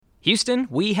Houston,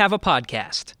 we have a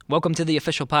podcast. Welcome to the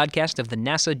official podcast of the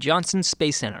NASA Johnson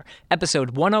Space Center,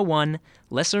 episode 101,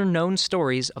 Lesser Known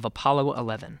Stories of Apollo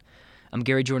 11. I'm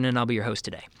Gary Jordan, and I'll be your host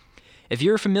today. If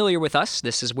you're familiar with us,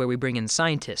 this is where we bring in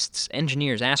scientists,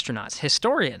 engineers, astronauts,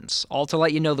 historians, all to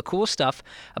let you know the cool stuff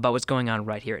about what's going on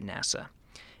right here at NASA.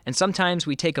 And sometimes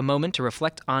we take a moment to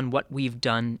reflect on what we've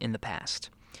done in the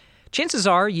past. Chances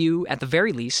are you, at the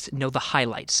very least, know the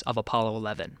highlights of Apollo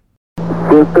 11.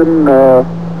 Houston,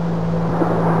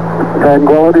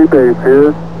 Tranquility Base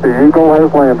here. The Eagle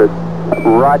has landed.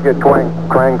 Roger,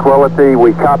 Tranquility.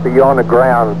 We copy you on the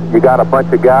ground. You got a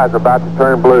bunch of guys about to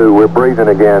turn blue. We're breathing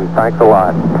again. Thanks a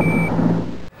lot.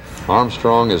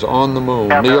 Armstrong is on the moon.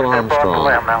 Neil Armstrong,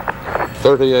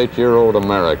 38-year-old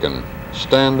American,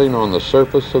 standing on the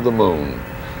surface of the moon.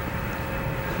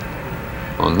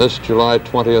 On this July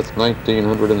 20th,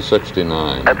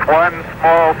 1969. That's one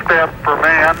small step for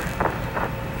man,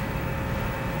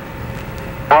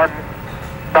 one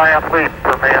giant leap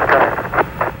for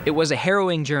mankind. It was a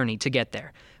harrowing journey to get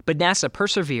there, but NASA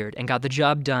persevered and got the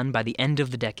job done by the end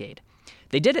of the decade.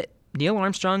 They did it. Neil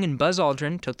Armstrong and Buzz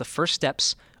Aldrin took the first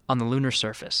steps on the lunar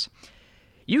surface.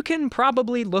 You can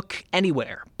probably look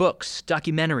anywhere, books,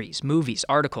 documentaries, movies,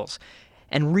 articles,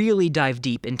 and really dive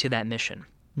deep into that mission.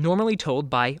 Normally told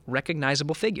by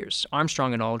recognizable figures,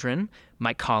 Armstrong and Aldrin,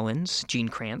 Mike Collins, Gene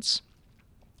Kranz.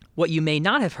 What you may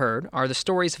not have heard are the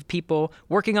stories of people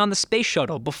working on the space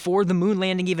shuttle before the moon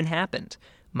landing even happened,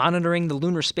 monitoring the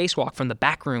lunar spacewalk from the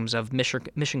back rooms of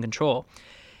mission control,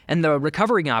 and the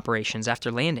recovering operations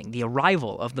after landing, the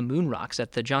arrival of the moon rocks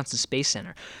at the Johnson Space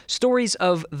Center, stories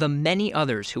of the many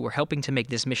others who were helping to make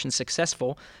this mission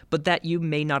successful, but that you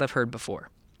may not have heard before.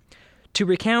 To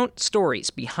recount stories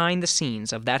behind the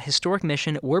scenes of that historic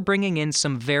mission, we're bringing in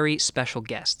some very special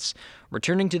guests.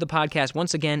 Returning to the podcast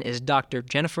once again is Dr.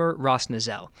 Jennifer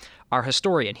Ross-Nazzal, our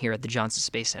historian here at the Johnson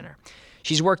Space Center.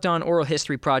 She's worked on oral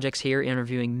history projects here,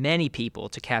 interviewing many people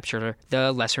to capture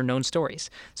the lesser-known stories.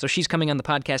 So she's coming on the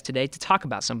podcast today to talk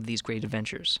about some of these great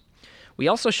adventures. We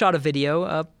also shot a video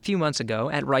a few months ago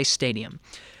at Rice Stadium.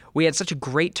 We had such a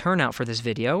great turnout for this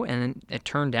video, and it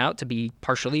turned out to be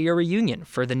partially a reunion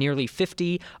for the nearly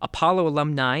 50 Apollo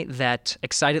alumni that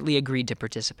excitedly agreed to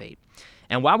participate.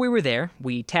 And while we were there,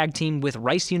 we tag-teamed with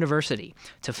Rice University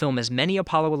to film as many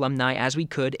Apollo alumni as we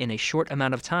could in a short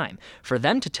amount of time for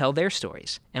them to tell their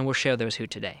stories, and we'll share those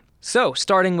today. So,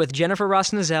 starting with Jennifer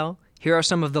Ross-Nazzal, here are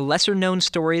some of the lesser-known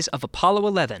stories of Apollo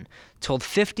 11, told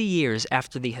 50 years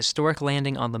after the historic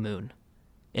landing on the moon.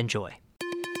 Enjoy.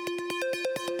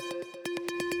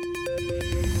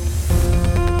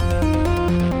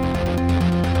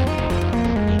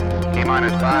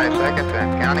 T-minus 5 seconds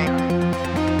and counting.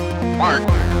 Mark.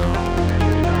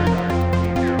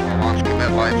 Launch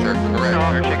commit lights are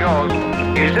correct. Here she goes.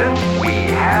 Houston, we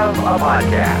have a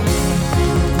podcast.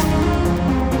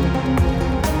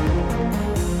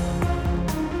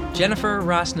 Jennifer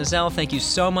Ross-Nazzal, thank you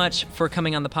so much for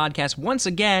coming on the podcast. Once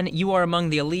again, you are among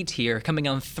the elite here, coming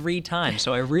on 3 times,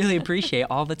 so I really appreciate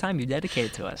all the time you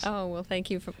dedicated to us. Oh, well,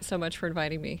 thank you so much for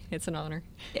inviting me. It's an honor.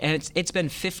 And it's been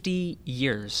 50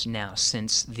 years now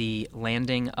since the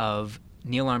landing of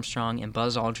Neil Armstrong and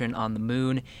Buzz Aldrin on the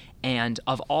moon. And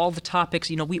of all the topics,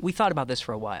 we thought about this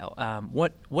for a while.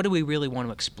 What do we really want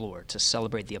to explore to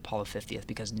celebrate the Apollo 50th?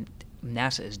 Because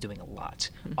NASA is doing a lot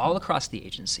all across the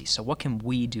agency. So what can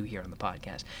we do here on the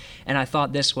podcast? And I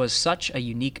thought this was such a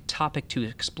unique topic to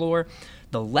explore,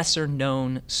 the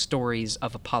lesser-known stories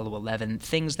of Apollo 11,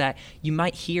 things that you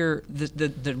might hear,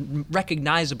 the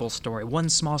recognizable story, one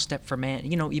small step for man.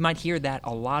 You might hear that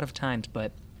a lot of times,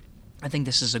 but I think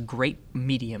this is a great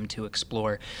medium to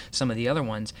explore some of the other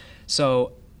ones.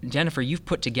 So, Jennifer, you've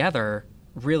put together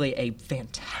really a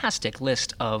fantastic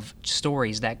list of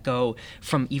stories that go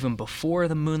from even before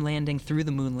the moon landing, through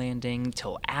the moon landing,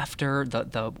 till after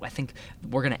the I think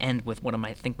we're going to end with one of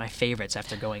my favorites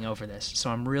after going over this.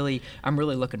 So I'm really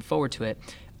looking forward to it.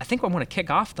 I think I want to kick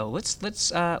off though.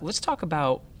 Let's talk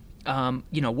about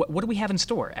what do we have in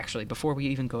store, actually, before we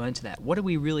even go into that? What do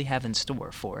we really have in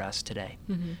store for us today?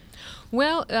 Mm-hmm.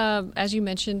 Well, as you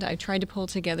mentioned, I tried to pull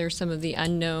together some of the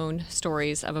unknown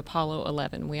stories of Apollo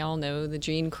 11. We all know the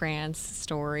Gene Kranz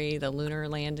story, the lunar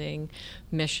landing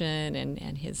mission,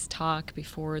 and his talk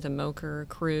before the MOCR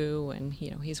crew, and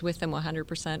he's with them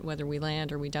 100%, whether we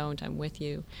land or we don't, I'm with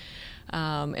you.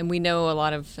 And we know a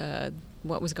lot of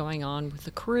what was going on with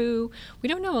the crew. We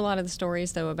don't know a lot of the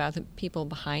stories, though, about the people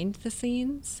behind the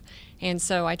scenes. And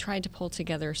so I tried to pull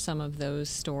together some of those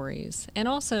stories. And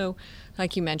also,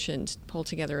 like you mentioned, pull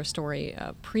together a story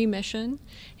pre-mission,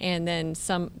 and then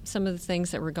some of the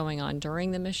things that were going on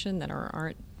during the mission that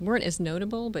aren't weren't as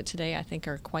notable, but today I think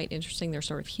are quite interesting. They're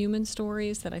sort of human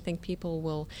stories that I think people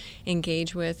will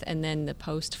engage with, and then the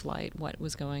post-flight, what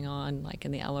was going on, like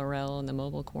in the LRL and the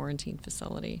mobile quarantine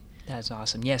facility. That's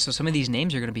awesome. Yeah, so some of these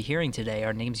names you're going to be hearing today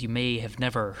are names you may have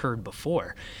never heard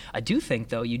before. I do think,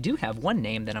 though, you do have one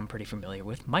name that I'm pretty familiar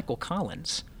with, Michael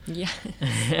Collins. Yeah.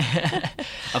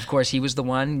 Of course, he was the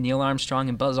one, Neil Armstrong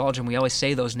and Buzz Aldrin. We always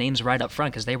say those names right up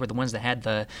front because they were the ones that had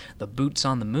the boots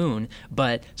on the moon.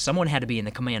 But someone had to be in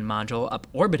the command module up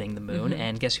orbiting the moon,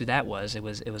 and guess who that was? It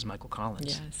was Michael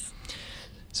Collins. Yes.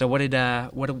 So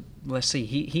let's see,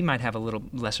 he might have a little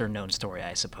lesser known story,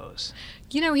 I suppose.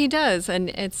 He does, and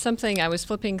it's something I was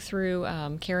flipping through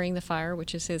Carrying the Fire,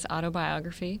 which is his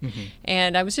autobiography,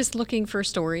 and I was just looking for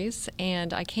stories,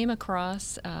 and I came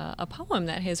across a poem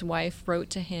that his wife wrote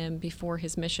to him before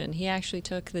his mission. He actually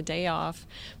took the day off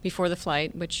before the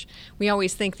flight, which we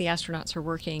always think the astronauts are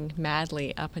working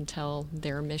madly up until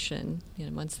their mission.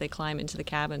 Once they climb into the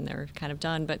cabin, they're kind of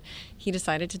done, but he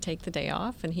decided to take the day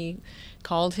off, and he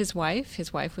called his wife.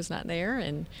 His wife was not there,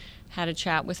 and had a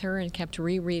chat with her and kept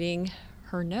rereading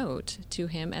her note to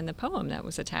him and the poem that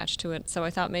was attached to it. So I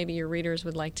thought maybe your readers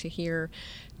would like to hear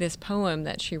this poem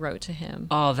that she wrote to him.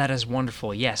 Oh, that is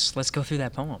wonderful. Yes, let's go through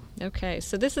that poem. Okay,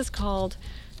 so this is called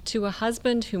To a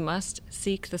Husband Who Must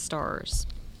Seek the Stars.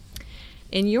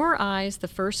 In your eyes the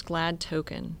first glad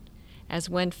token, as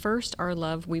when first our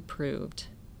love we proved,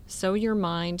 so your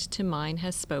mind to mine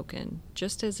has spoken,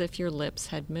 just as if your lips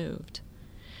had moved.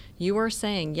 You are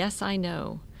saying, yes, I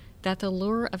know, that the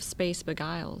lure of space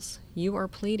beguiles. You are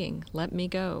pleading, let me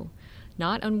go,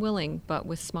 not unwilling, but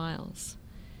with smiles.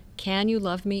 Can you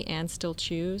love me and still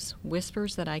choose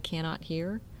whispers that I cannot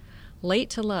hear?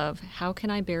 Late to love, how can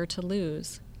I bear to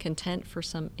lose, content for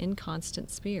some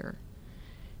inconstant sphere?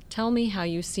 Tell me how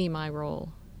you see my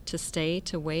role, to stay,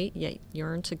 to wait, yet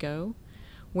yearn to go?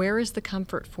 Where is the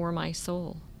comfort for my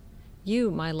soul? You,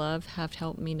 my love, have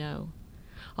helped me know.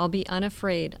 I'll be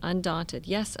unafraid, undaunted,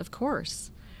 yes, of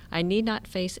course. I need not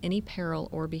face any peril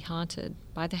or be haunted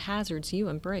by the hazards you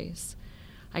embrace.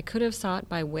 I could have sought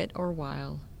by wit or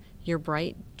wile your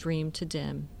bright dream to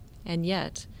dim, and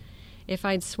yet, if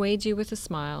I'd swayed you with a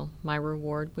smile, my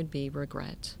reward would be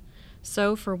regret.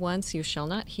 So for once you shall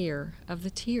not hear of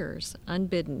the tears,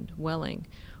 unbidden, welling,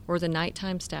 or the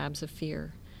nighttime stabs of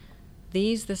fear.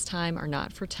 These this time are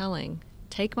not for telling.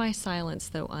 Take my silence,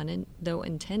 though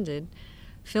intended,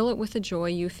 fill it with the joy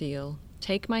you feel.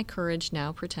 Take my courage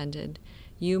now pretended.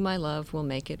 You, my love, will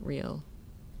make it real.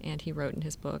 And he wrote in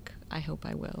his book, I Hope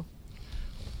I Will.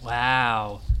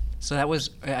 Wow. So that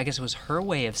was, I guess it was her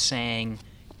way of saying,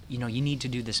 you need to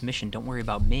do this mission. Don't worry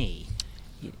about me.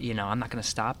 I'm not going to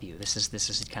stop you. This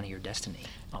is kind of your destiny,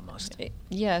 almost.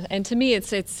 Yeah, and to me,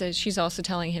 it's she's also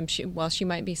telling him, while she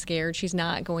might be scared, she's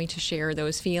not going to share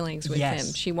those feelings with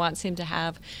him. She wants him to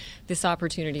have this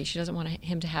opportunity. She doesn't want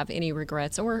him to have any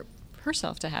regrets or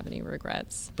herself to have any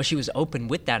regrets. But she was open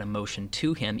with that emotion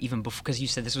to him, even before, because you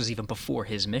said this was even before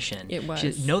his mission. It was.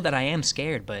 She said, know that I am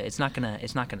scared, but it's not gonna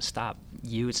stop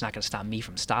you. It's not gonna stop me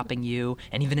from stopping you.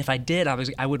 And even if I did,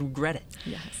 I would regret it.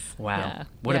 Yes. Wow. Yeah.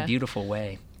 What a beautiful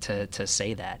way to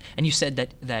say that. And you said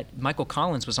that Michael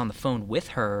Collins was on the phone with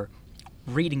her,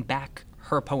 reading back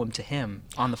her poem to him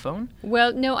on the phone?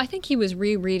 Well, no, I think he was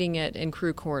rereading it in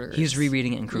crew quarters. He was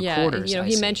rereading it in crew quarters.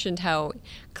 He mentioned how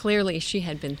clearly she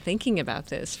had been thinking about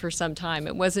this for some time.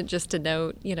 It wasn't just a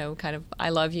note, kind of, I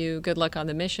love you, good luck on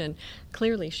the mission.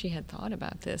 Clearly she had thought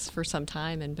about this for some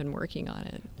time and been working on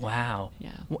it. Wow.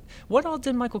 Yeah. What all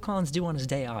did Michael Collins do on his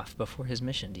day off before his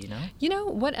mission? Do you know?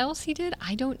 What else he did?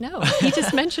 I don't know. He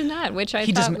just mentioned that, which I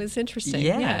thought was interesting.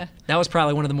 Yeah. That was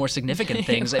probably one of the more significant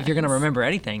things. If you're going to remember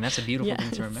anything, that's a beautiful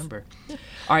thing to remember.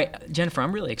 All right, Jennifer,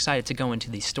 I'm really excited to go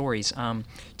into these stories.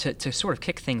 To sort of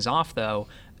kick things off, though,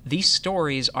 these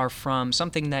stories are from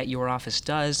something that your office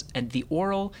does, and the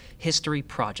Oral History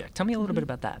Project. Tell me a little bit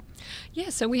about that. Yeah,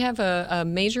 so we have a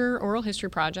major oral history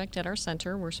project at our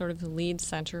center. We're sort of the lead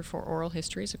center for oral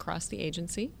histories across the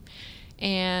agency.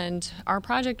 And our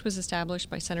project was established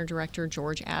by Center Director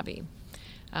George Abbey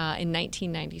in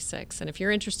 1996. And if you're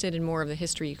interested in more of the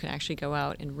history, you can actually go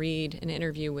out and read an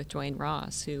interview with Dwayne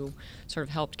Ross, who sort of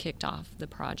helped kick off the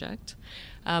project.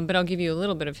 But I'll give you a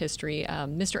little bit of history.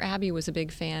 Mr. Abbey was a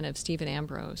big fan of Stephen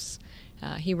Ambrose.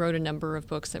 He wrote a number of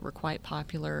books that were quite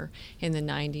popular in the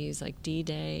 90s, like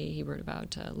D-Day. He wrote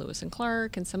about Lewis and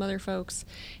Clark and some other folks.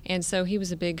 And so he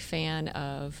was a big fan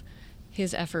of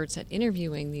his efforts at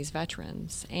interviewing these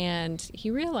veterans. And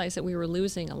he realized that we were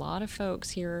losing a lot of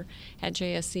folks here at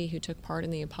JSC who took part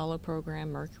in the Apollo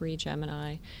program, Mercury,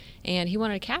 Gemini, and he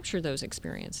wanted to capture those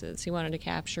experiences. He wanted to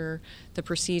capture the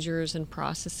procedures and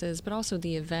processes, but also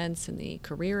the events and the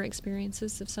career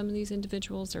experiences of some of these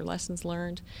individuals, their lessons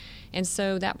learned. And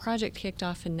so that project kicked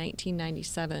off in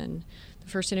 1997. The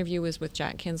first interview was with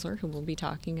Jack Kinsler, who we'll be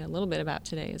talking a little bit about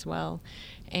today as well.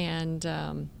 And,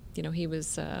 he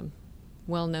was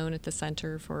well known at the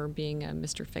center for being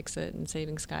Mr. Fix-It and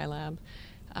saving Skylab.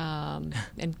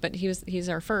 But he's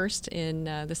our first in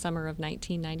the summer of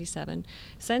 1997.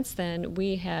 Since then,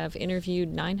 we have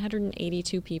interviewed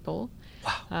 982 people.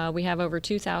 Wow. We have over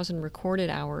 2,000 recorded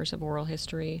hours of oral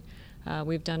history.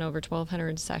 We've done over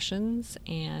 1,200 sessions,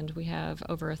 and we have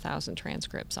over 1,000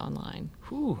 transcripts online.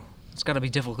 Whew. It's got to be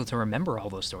difficult to remember all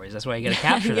those stories. That's why you got to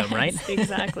capture them, right?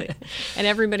 Exactly. And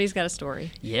everybody's got a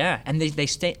story. Yeah, and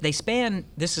they span.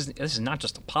 This is not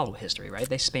just Apollo history, right?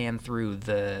 They span through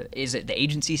is it the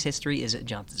agency's history? Is it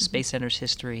Johnson Space Center's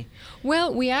history?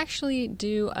 Well, we actually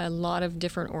do a lot of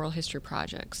different oral history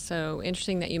projects. So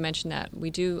interesting that you mentioned that. We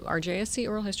do our JSC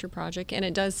Oral History Project, and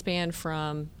it does span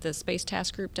from the Space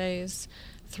Task Group days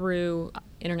through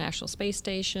International Space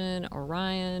Station,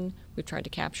 Orion. We've tried to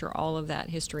capture all of that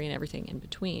history and everything in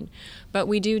between. But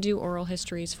we do oral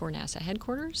histories for NASA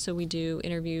headquarters, so we do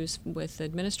interviews with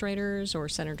administrators or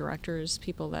center directors,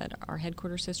 people that our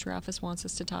headquarters history office wants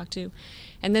us to talk to.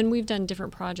 And then we've done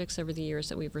different projects over the years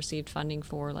that we've received funding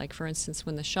for, like for instance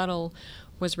when the shuttle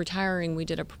was retiring, we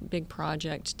did a big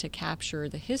project to capture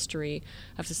the history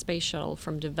of the space shuttle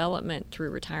from development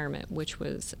through retirement, which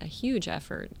was a huge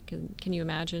effort. Can you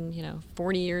imagine,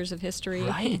 40 years of history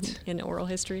in oral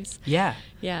histories? Yeah.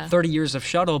 30 years of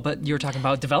shuttle, but you're talking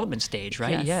about development stage,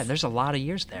 right? Yes. Yeah, there's a lot of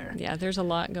years there. Yeah, there's a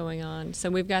lot going on. So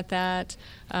we've got that.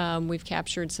 We've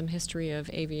captured some history of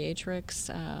aviatrix.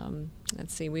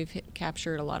 Let's see, we've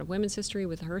captured a lot of women's history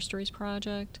with the Her Stories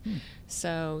Project.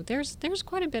 So there's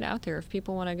quite a bit out there. If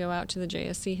people want to go out to the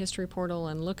JSC History Portal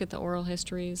and look at the oral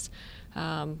histories,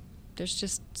 there's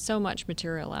just so much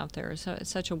material out there. So it's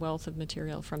such a wealth of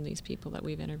material from these people that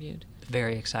we've interviewed.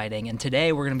 Very exciting. And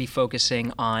today we're going to be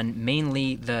focusing on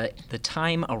mainly the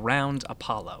time around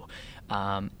Apollo.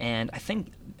 And I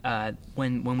think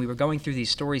when we were going through these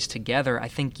stories together, I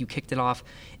think you kicked it off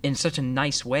in such a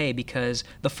nice way, because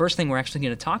the first thing we're actually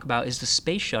going to talk about is the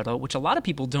space shuttle, which a lot of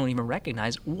people don't even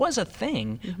recognize was a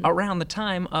thing around the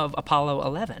time of Apollo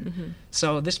 11.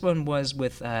 So this one was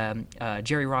with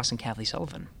Jerry Ross and Kathleen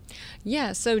Sullivan.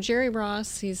 Yeah, so Jerry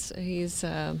Ross, he's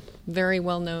very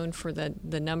well known for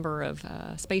the number of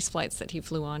space flights that he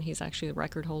flew on. He's actually the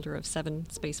record holder of 7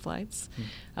 space flights,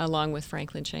 along with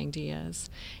Franklin Chang Diaz.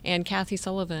 And Kathy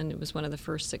Sullivan was one of the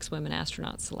first 6 women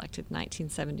astronauts selected in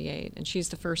 1978, and she's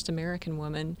the first American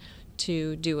woman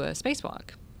to do a spacewalk.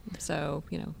 So,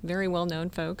 very well-known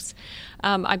folks.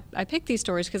 I picked these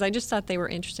stories because I just thought they were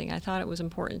interesting. I thought it was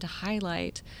important to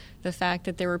highlight the fact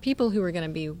that there were people who were going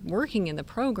to be working in the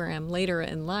program later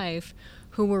in life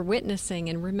who were witnessing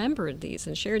and remembered these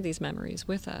and shared these memories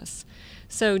with us.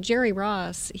 So Jerry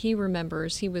Ross, he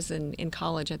remembers, he was in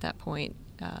college at that point.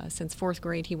 Since 4th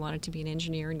grade, he wanted to be an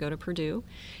engineer and go to Purdue.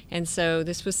 And so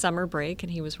this was summer break,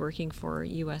 and he was working for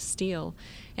U.S. Steel.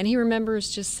 And he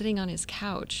remembers just sitting on his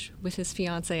couch with his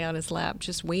fiancée on his lap,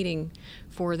 just waiting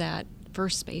for that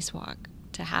first spacewalk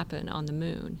to happen on the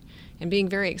moon and being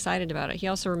very excited about it. He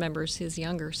also remembers his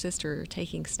younger sister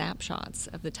taking snapshots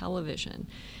of the television.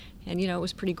 And, it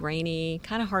was pretty grainy,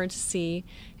 kind of hard to see.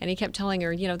 And he kept telling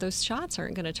her, those shots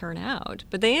aren't going to turn out.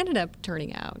 But they ended up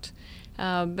turning out.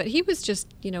 But he was just,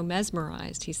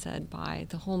 mesmerized, he said, by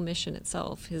the whole mission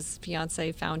itself. His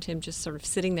fiancée found him just sort of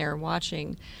sitting there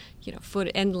watching,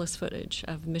 endless footage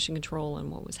of mission control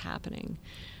and what was happening.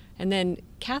 And then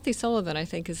Kathy Sullivan, I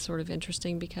think, is sort of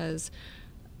interesting because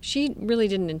she really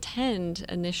didn't intend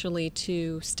initially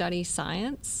to study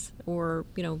science or,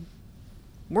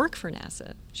 work for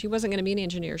NASA. She wasn't going to be an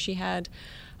engineer. She had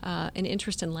an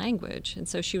interest in language, and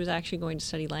so she was actually going to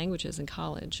study languages in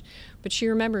college. But she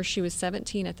remembers she was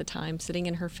 17 at the time, sitting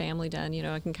in her family den.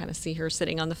 I can kind of see her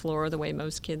sitting on the floor the way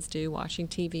most kids do, watching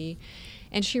TV.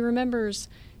 And she remembers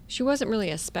she wasn't really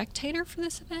a spectator for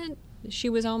this event. She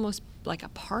was almost like a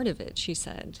part of it, she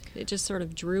said. It just sort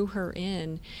of drew her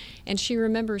in. And she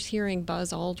remembers hearing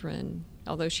Buzz Aldrin,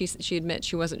 although she admits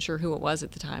she wasn't sure who it was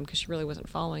at the time because she really wasn't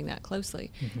following that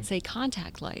closely, say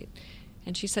contact light.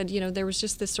 And she said, there was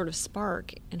just this sort of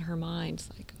spark in her mind,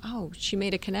 like, oh, she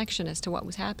made a connection as to what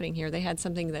was happening here. They had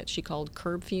something that she called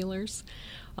curb feelers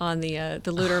on the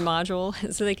lunar module,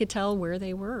 so they could tell where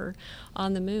they were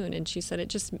on the moon. And she said it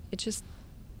just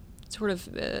sort of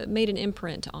made an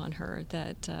imprint on her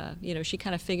that, she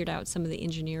kind of figured out some of the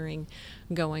engineering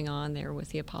going on there with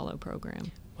the Apollo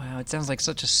program. Wow, it sounds like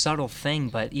such a subtle thing,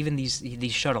 but even these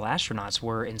shuttle astronauts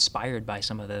were inspired by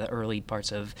some of the early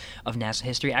parts of NASA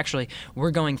history. Actually, we're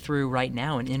going through right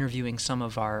now and interviewing some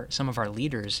of our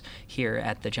leaders here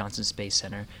at the Johnson Space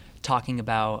Center, talking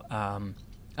about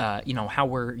how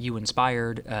were you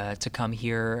inspired to come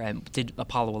here, and did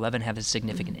Apollo 11 have a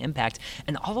significant impact?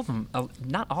 And all of them,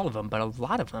 not all of them, but a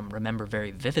lot of them remember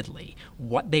very vividly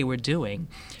what they were doing.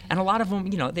 And a lot of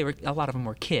them, a lot of them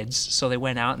were kids, so they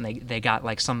went out and they got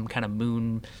like some kind of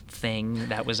moon thing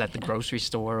that was at the grocery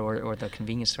store or the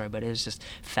convenience store. But it was just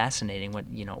fascinating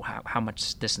how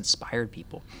much this inspired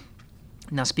people.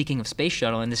 Now, speaking of space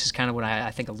shuttle, and this is kind of what I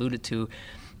think alluded to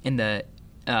in the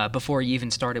before you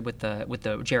even started with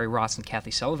the Jerry Ross and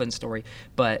Kathy Sullivan story,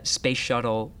 but space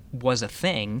shuttle was a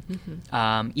thing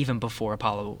even before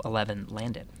Apollo 11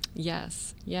 landed.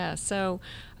 Yes, yeah. So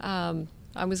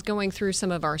I was going through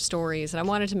some of our stories, and I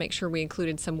wanted to make sure we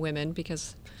included some women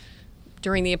because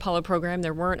during the Apollo program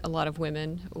there weren't a lot of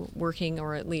women working,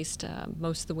 or at least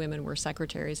most of the women were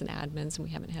secretaries and admins, and we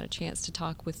haven't had a chance to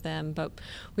talk with them. But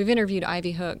we've interviewed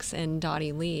Ivy Hooks and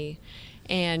Dottie Lee,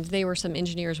 and they were some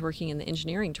engineers working in the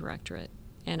engineering directorate.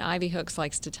 And Ivy Hooks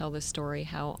likes to tell this story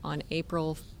how on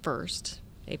April 1st,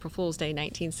 April Fool's Day,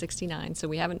 1969, so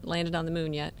we haven't landed on the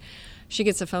moon yet, she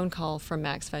gets a phone call from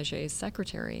Max Faget's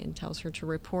secretary and tells her to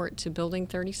report to Building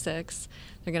 36.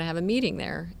 They're going to have a meeting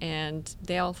there, and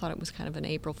they all thought it was kind of an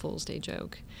April Fool's Day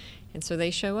joke. And so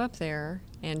they show up there,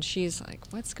 and she's like,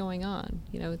 what's going on?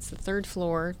 It's the third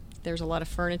floor. There's a lot of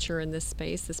furniture in this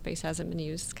space. The space hasn't been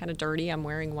used. It's kind of dirty. I'm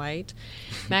wearing white.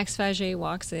 Max Faget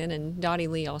walks in, and Dottie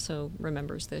Lee also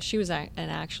remembers this. She was an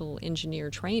actual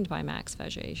engineer trained by Max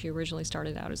Faget. She originally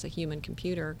started out as a human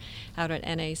computer out at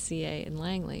NACA in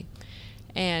Langley.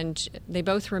 And they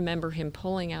both remember him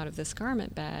pulling out of this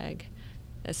garment bag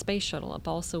a space shuttle, a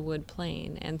balsa wood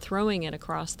plane, and throwing it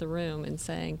across the room and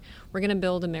saying, we're going to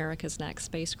build America's next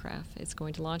spacecraft. It's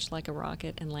going to launch like a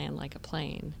rocket and land like a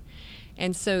plane.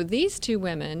 And so these two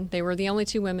women, they were the only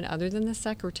two women other than the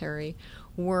secretary,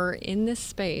 were in this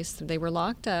space. They were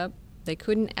locked up. They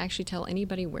couldn't actually tell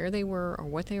anybody where they were or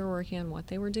what they were working on, what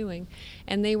they were doing.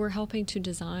 And they were helping to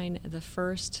design the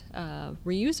first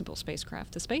reusable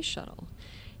spacecraft, the space shuttle.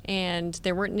 And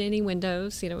there weren't any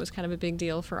windows. It was kind of a big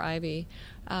deal for Ivy.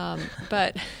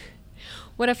 But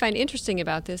what I find interesting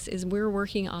about this is we're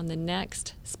working on the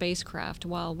next spacecraft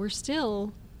while we're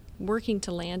still working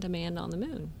to land a man on the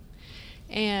moon.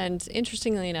 And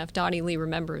interestingly enough, Dottie Lee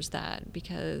remembers that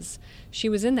because she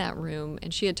was in that room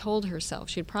and she had told herself,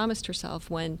 she had promised herself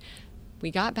when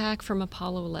we got back from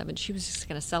Apollo 11, she was just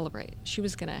going to celebrate. She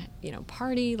was going to,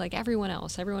 party like everyone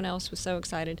else. Everyone else was so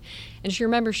excited. And she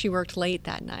remembers she worked late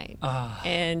that night.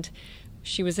 And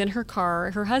she was in her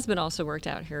car. Her husband also worked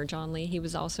out here, John Lee. He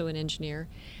was also an engineer.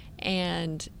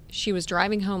 And she was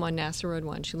driving home on NASA Road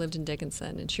 1. She lived in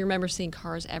Dickinson, and she remembers seeing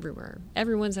cars everywhere.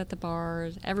 Everyone's at the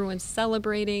bars, everyone's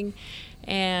celebrating,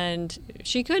 and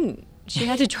she couldn't. She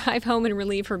had to drive home and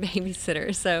relieve her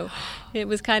babysitter. So it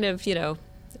was kind of,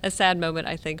 a sad moment,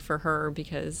 I think, for her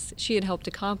because she had helped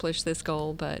accomplish this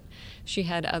goal, but she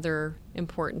had other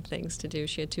important things to do.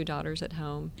 She had two daughters at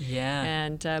home. Yeah.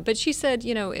 And but she said,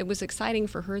 it was exciting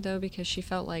for her, though, because she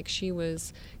felt like she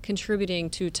was contributing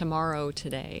to tomorrow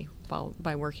today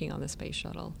by working on the space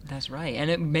shuttle. That's right. And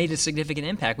it made a significant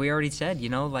impact. We already said,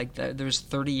 there's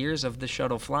 30 years of the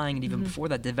shuttle flying, and even before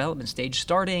that development stage,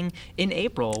 starting in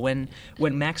April when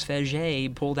Max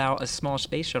Faget pulled out a small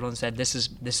space shuttle and said, this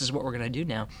is what we're going to do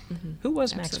now. Who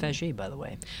was Max Faget, by the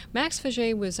way? Max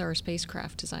Faget was our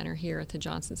spacecraft designer here at the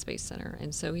Johnson Space Center,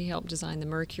 and so he helped design the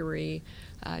Mercury,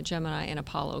 Gemini, and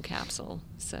Apollo capsule.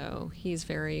 So he's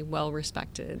very well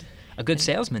respected. A good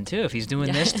salesman, too, if he's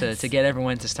doing this to get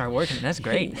everyone to start working. That's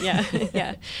great.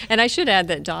 Yeah. And I should add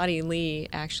that Dottie Lee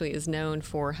actually is known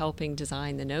for helping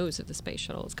design the nose of the space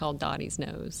shuttle. It's called Dottie's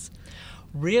nose.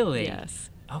 Really? Yes.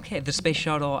 Okay, the space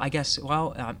shuttle, I guess,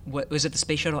 was it the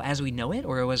space shuttle as we know it,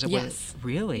 or was it? Yes.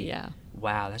 Really? Yeah.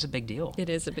 Wow, that's a big deal. It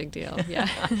is a big deal, yeah.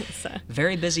 So.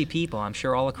 Very busy people, I'm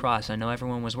sure, all across. I know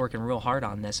everyone was working real hard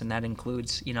on this, and that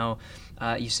includes,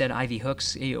 you said Ivy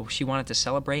Hooks, she wanted to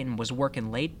celebrate and was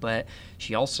working late, but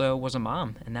she also was a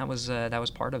mom, and that was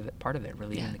part of it,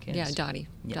 relieving the kids. Yeah, Dottie.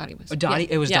 Yeah. Dottie was. Oh, Dottie?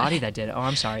 Yeah. It was Dottie that did it. Oh,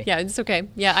 I'm sorry. Yeah, it's okay.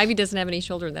 Yeah, Ivy doesn't have any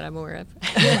children that I'm aware of.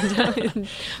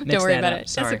 Don't worry about it.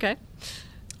 Sorry. That's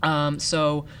okay.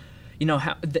 So,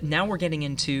 now we're getting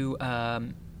into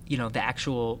the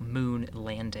actual moon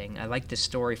landing. I like this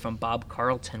story from Bob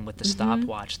Carlton with the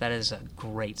stopwatch. That is a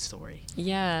great story.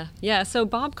 Yeah. So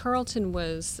Bob Carlton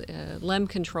was LEM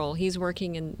control. He's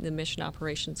working in the mission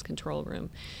operations control room,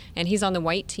 and he's on the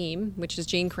white team, which is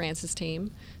Gene Kranz's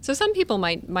team. So some people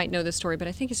might know this story, but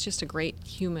I think it's just a great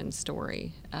human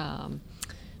story.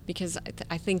 Because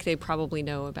I think they probably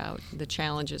know about the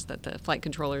challenges that the flight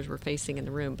controllers were facing in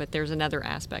the room, but there's another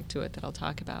aspect to it that I'll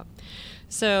talk about.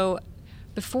 So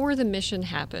before the mission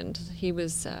happened, he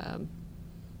was,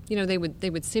 they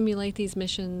would simulate these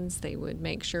missions. They would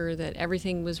make sure that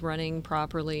everything was running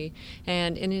properly.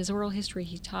 And in his oral history,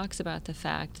 he talks about the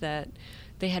fact that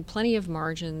they had plenty of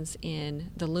margins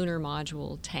in the lunar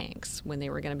module tanks when they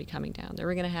were going to be coming down. They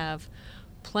were going to have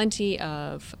plenty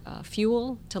of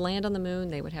fuel to land on the moon.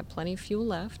 They would have plenty of fuel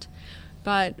left.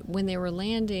 But when they were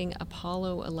landing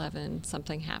Apollo 11,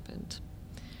 something happened.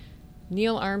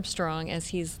 Neil Armstrong, as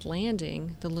he's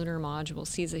landing the lunar module,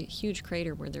 sees a huge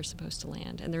crater where they're supposed to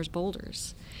land, and there's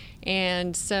boulders.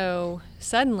 And so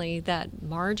suddenly that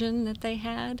margin that they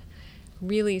had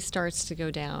really starts to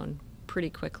go down pretty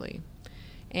quickly.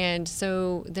 And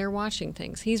so they're watching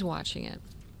things. He's watching it.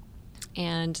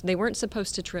 And they weren't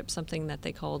supposed to trip something that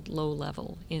they called low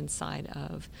level inside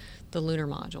of the lunar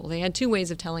module. They had two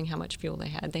ways of telling how much fuel they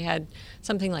had. They had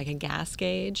something like a gas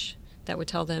gauge that would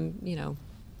tell them,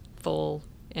 full,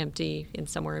 empty, and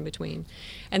somewhere in between.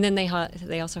 And then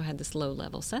they also had this low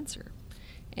level sensor.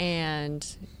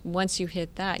 And once you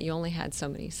hit that, you only had so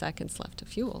many seconds left of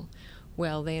fuel.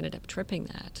 Well, they ended up tripping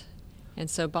that. And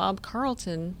so Bob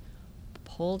Carlton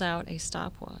pulled out a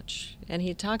stopwatch. And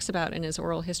he talks about in his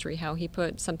oral history how he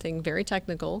put something very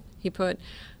technical. He put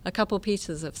a couple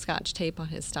pieces of Scotch tape on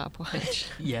his stopwatch.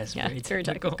 Yes, yeah, very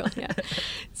technical. Yeah.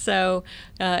 So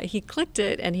he clicked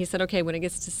it, and he said, okay, when it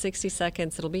gets to 60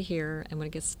 seconds, it'll be here, and when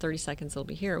it gets to 30 seconds, it'll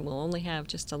be here, and we'll only have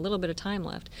just a little bit of time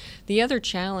left. The other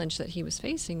challenge that he was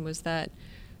facing was that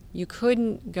you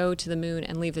couldn't go to the moon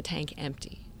and leave the tank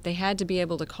empty. They had to be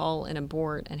able to call in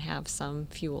abort and have some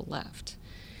fuel left.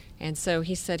 And so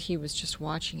he said he was just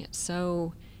watching it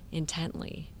so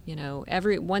intently.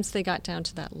 Once they got down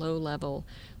to that low level,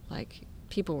 like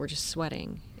people were just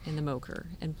sweating in the mocher,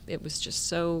 and it was just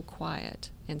so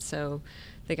quiet. And so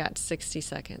they got to 60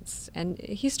 seconds, and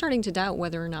he's starting to doubt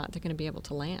whether or not they're going to be able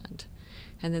to land.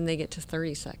 And then they get to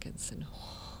 30 seconds, and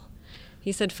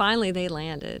he said finally they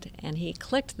landed, and he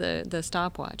clicked the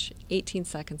stopwatch. 18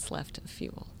 seconds left of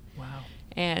fuel. Wow.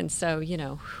 And so,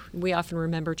 we often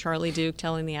remember Charlie Duke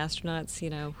telling the astronauts, you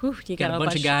got a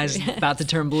bunch of guys about to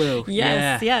turn blue.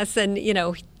 Yes. And,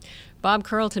 Bob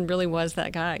Carlton really was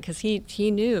that guy, because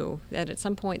he knew that at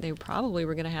some point they probably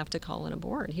were going to have to call in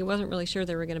abort. He wasn't really sure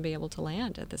they were going to be able to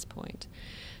land at this point.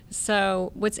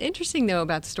 So what's interesting, though,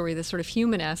 about the story, the sort of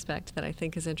human aspect that I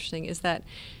think is interesting, is that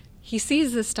he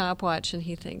sees the stopwatch and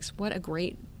he thinks, what a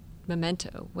great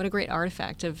memento, what a great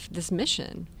artifact of this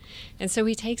mission. And so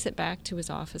he takes it back to his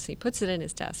office. He puts it in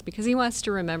his desk because he wants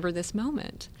to remember this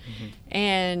moment. Mm-hmm.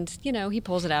 And, he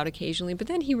pulls it out occasionally, but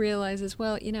then he realizes,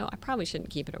 well, I probably shouldn't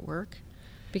keep it at work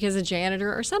because a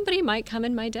janitor or somebody might come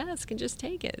in my desk and just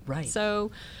take it. Right.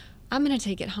 So I'm going to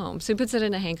take it home. So he puts it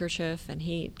in a handkerchief and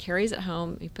he carries it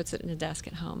home. He puts it in a desk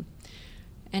at home.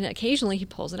 And occasionally he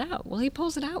pulls it out. Well, he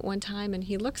pulls it out one time and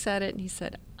he looks at it and he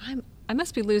said, I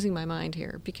must be losing my mind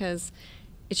here because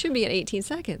it should be at 18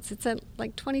 seconds. It's at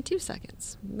like 22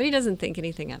 seconds. But he doesn't think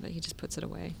anything of it. He just puts it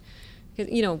away.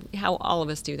 How all of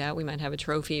us do that. We might have a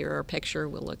trophy or a picture.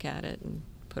 We'll look at it and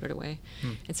put it away.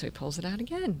 And so he pulls it out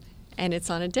again. And it's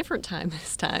on a different time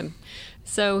this time.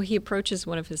 So he approaches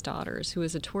one of his daughters, who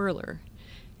is a twirler.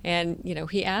 And,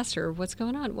 he asked her, what's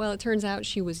going on? Well, it turns out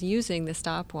she was using the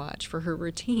stopwatch for her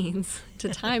routines to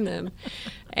time them.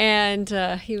 And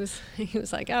he was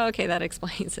like, oh, okay, that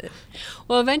explains it.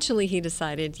 Well, eventually he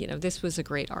decided, this was a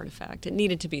great artifact. It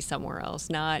needed to be somewhere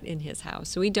else, not in his house.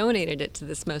 So he donated it to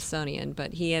the Smithsonian,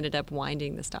 but he ended up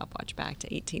winding the stopwatch back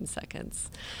to 18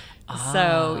 seconds.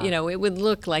 So, it would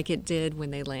look like it did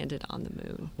when they landed on the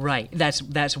moon. Right.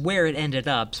 That's where it ended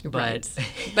up, but, right.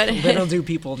 But little do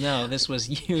people know this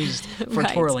was used for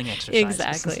twirling exercises.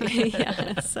 Exactly.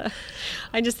 Yeah. So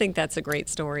I just think that's a great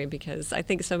story because I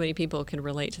think so many people can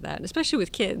relate to that, and especially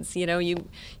with kids. You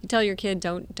tell your kid,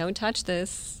 don't touch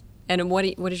this, and what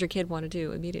does your kid want to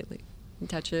do immediately?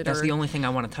 Touch it. That's the only thing I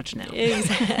want to touch now.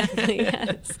 Exactly.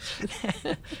 Yes.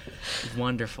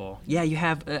 Wonderful. Yeah, you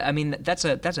have. That's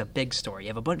a big story. You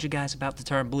have a bunch of guys about to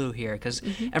turn blue here because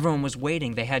everyone was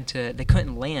waiting. They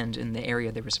couldn't land in the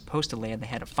area they were supposed to land. They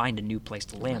had to find a new place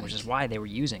to land, which is why they were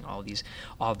using all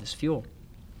this fuel.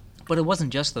 But it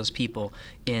wasn't just those people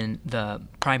in the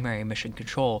primary mission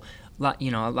control.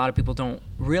 a lot of people don't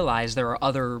realize there are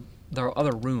other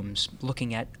rooms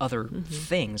looking at other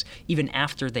things. Even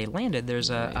after they landed, there's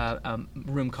a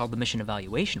room called the Mission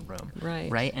Evaluation Room.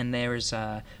 Right. And there's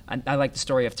I like the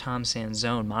story of Tom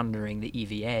Sanzone monitoring the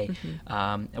EVA.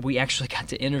 We actually got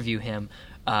to interview him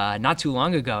not too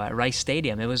long ago at Rice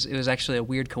Stadium. It was actually a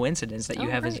weird coincidence that you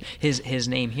have his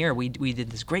name here. We did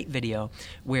this great video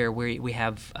where we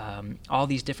have all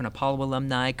these different Apollo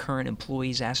alumni, current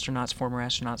employees, astronauts, former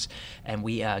astronauts, and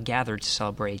we gathered to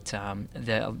celebrate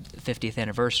the 50th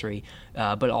anniversary,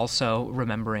 but also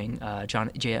remembering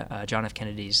John F.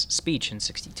 Kennedy's speech in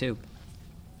 '62.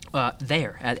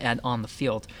 There on the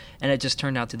field, and it just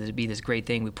turned out to be this great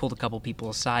thing. We pulled a couple people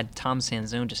aside. Tom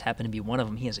Sanzone just happened to be one of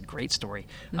them. He has a great story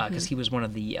because he was one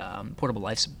of the portable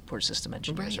life support system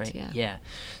engineers, right? Yeah.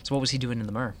 So what was he doing in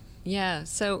the MER? Yeah,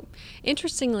 so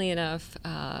interestingly enough,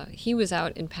 he was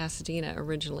out in Pasadena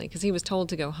originally because he was told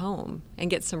to go home and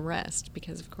get some rest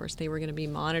because, of course, they were going to be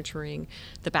monitoring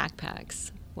the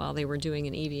backpacks while they were doing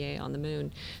an EVA on the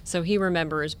moon. So he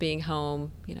remembers being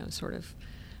home, sort of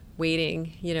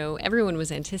waiting. Everyone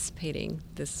was anticipating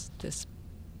this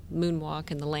moonwalk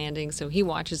and the landing, so he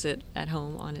watches it at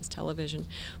home on his television.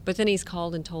 But then he's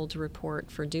called and told to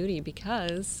report for duty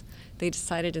because they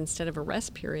decided instead of a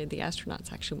rest period, the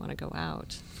astronauts actually want to go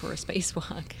out for a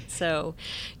spacewalk. So,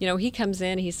 he comes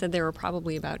in. He said there were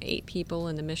probably about 8 people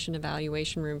in the mission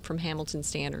evaluation room from Hamilton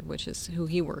Standard, which is who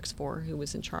he works for, who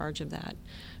was in charge of that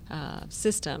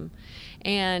system.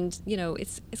 And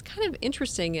it's kind of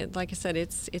interesting. Like I said,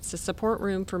 it's a support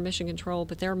room for mission control,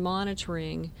 but they're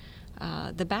monitoring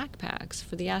the backpacks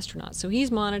for the astronauts. So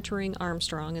he's monitoring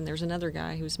Armstrong, and there's another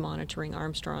guy who's monitoring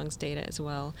Armstrong's data as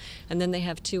well. And then they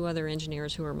have 2 other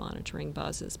engineers who are monitoring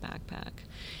Buzz's backpack.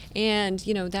 And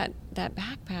that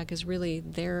backpack is really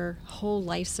their whole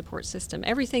life support system.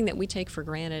 Everything that we take for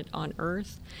granted on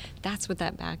Earth, that's what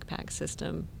that backpack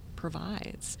system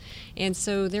provides. And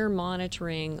so they're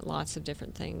monitoring lots of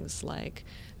different things like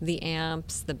the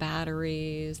amps, the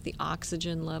batteries, the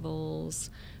oxygen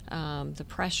levels, the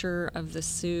pressure of the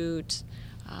suit,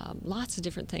 lots of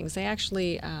different things. They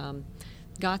actually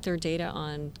got their data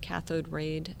on cathode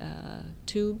ray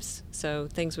tubes, so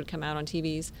things would come out on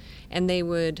TVs, and they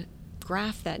would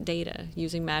graph that data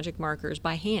using magic markers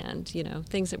by hand,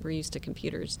 things that we're used to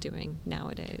computers doing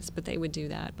nowadays, but they would do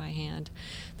that by hand.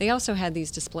 They also had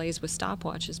these displays with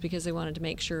stopwatches because they wanted to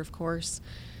make sure, of course,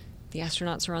 the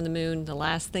astronauts are on the moon. The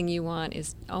last thing you want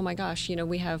is, oh my gosh,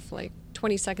 we have like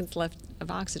 20 seconds left of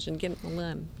oxygen, get in the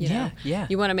limb. Yeah.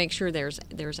 You want to make sure there's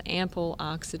ample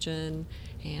oxygen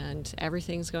and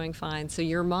everything's going fine. So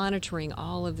you're monitoring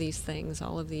all of these things,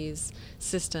 all of these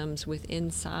systems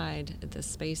inside the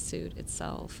spacesuit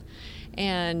itself.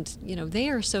 And, they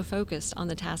are so focused on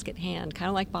the task at hand, kind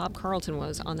of like Bob Carlton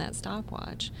was on that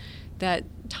stopwatch, that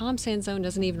Tom Sanzone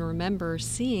doesn't even remember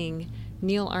seeing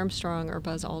Neil Armstrong or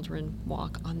Buzz Aldrin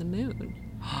walk on the moon.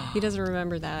 He doesn't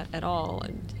remember that at all,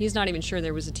 and he's not even sure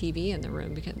there was a TV in the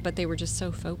room, but they were just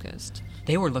so focused.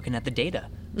 They were looking at the data.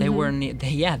 They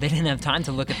they didn't have time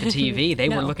to look at the TV. They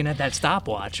were looking at that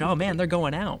stopwatch. Oh man, they're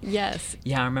going out. Yes.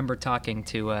 Yeah, I remember talking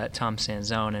to Tom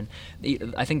Sanzone,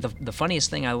 and I think the funniest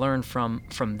thing I learned from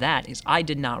that is I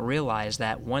did not realize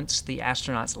that once the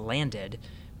astronauts landed,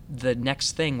 the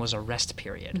next thing was a rest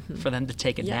period for them to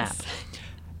take a nap.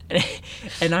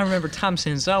 And I remember Tom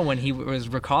Sanzone, when he was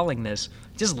recalling this,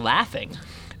 just laughing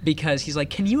because he's like,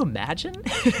 can you imagine?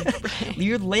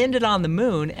 You landed on the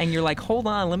moon and you're like, hold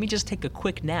on, let me just take a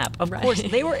quick nap. Of course,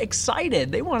 they were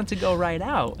excited. They wanted to go right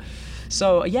out.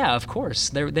 So, yeah, of course,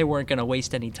 they weren't going to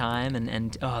waste any time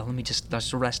and let me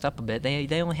just rest up a bit.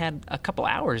 They only had a couple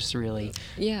hours, really.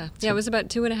 Yeah, it was about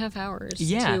 2.5 hours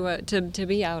to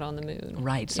be out on the moon.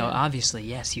 Right, so obviously,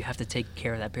 yes, you have to take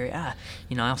care of that period.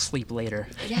 I'll sleep later.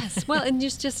 Yes, well, and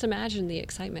just imagine the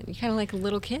excitement. You're kind of like a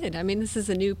little kid. I mean, this is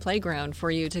a new playground for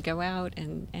you to go out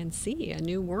and see, a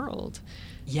new world.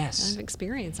 Yes. I've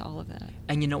experienced all of that.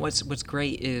 And what's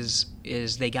great is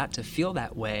they got to feel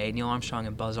that way. Neil Armstrong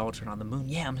and Buzz Aldrin on the moon.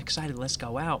 Yeah, I'm excited. Let's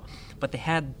go out. But they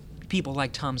had people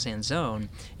like Tom Sanzone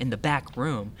in the back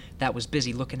room that was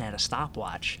busy looking at a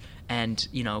stopwatch and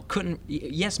couldn't.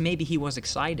 Yes, maybe he was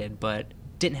excited, but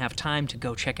didn't have time to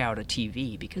go check out a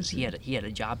TV because he had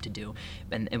a job to do,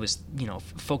 and it was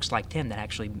folks like him that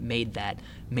actually made that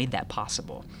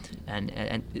possible,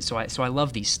 and so I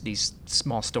love these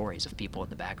small stories of people in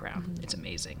the background. It's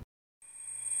amazing.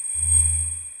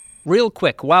 Real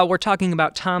quick, while we're talking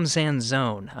about Tom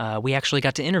Sanzone, we actually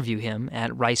got to interview him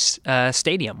at Rice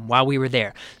Stadium while we were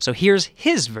there. So here's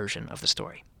his version of the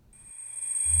story.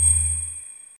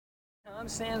 I'm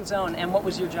San Zone, and what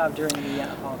was your job during the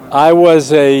Apollo program? I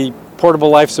was a portable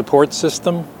life support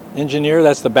system engineer.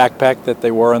 That's the backpack that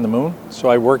they wore on the moon. So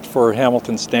I worked for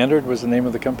Hamilton Standard, was the name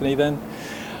of the company then.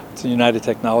 It's a United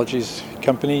Technologies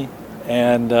company.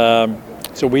 And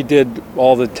so we did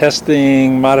all the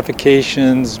testing,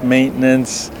 modifications,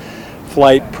 maintenance,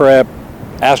 flight prep,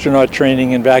 astronaut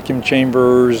training in vacuum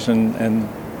chambers, and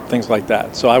things like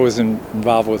that. So I was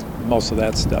involved with most of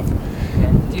that stuff.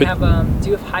 Do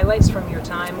you have highlights from your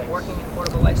time working in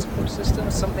portable life support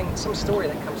systems? Some story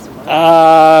that comes to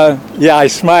mind? Yeah, I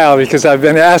smile because I've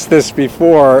been asked this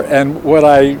before, and what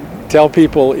I tell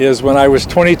people is when I was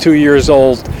 22 years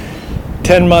old,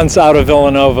 10 months out of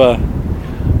Villanova,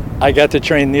 I got to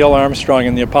train Neil Armstrong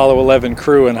and the Apollo 11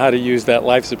 crew on how to use that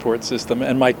life support system,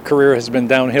 and my career has been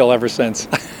downhill ever since.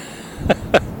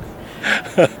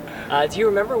 Do you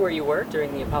remember where you were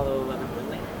during the Apollo 11 moon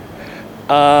landing?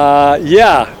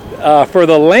 For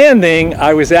the landing,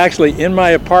 I was actually in my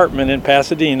apartment in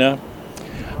Pasadena,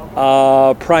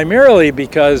 primarily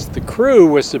because the crew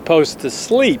was supposed to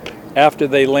sleep after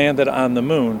they landed on the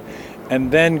moon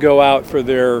and then go out for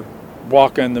their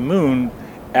walk on the moon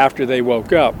after they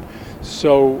woke up.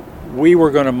 So we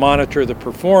were going to monitor the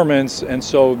performance, and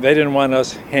so they didn't want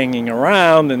us hanging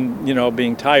around and,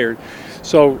 being tired.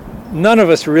 So none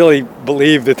of us really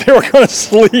believed that they were going to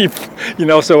sleep,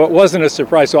 so it wasn't a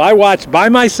surprise. So I watched by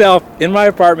myself in my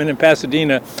apartment in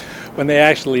Pasadena when they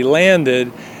actually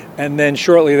landed, and then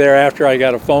shortly thereafter I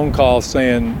got a phone call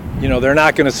saying, they're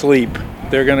not going to sleep.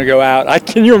 They're going to go out.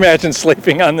 Can you imagine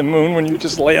sleeping on the moon when you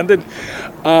just landed?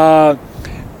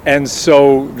 And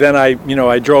so then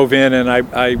I drove in and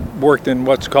I worked in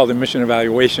what's called the mission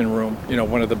evaluation room,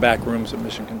 one of the back rooms of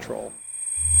Mission Control.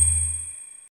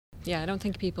 Yeah, I don't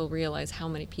think people realize how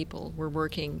many people were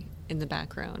working in the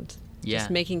background. Yeah. Just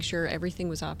making sure everything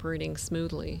was operating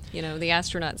smoothly. The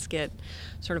astronauts get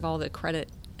sort of all the credit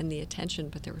and the attention,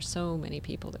 but there were so many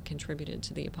people that contributed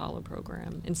to the Apollo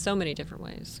program in so many different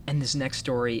ways. And this next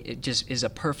story, it just is a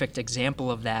perfect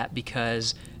example of that,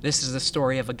 because this is the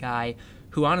story of a guy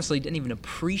who honestly didn't even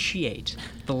appreciate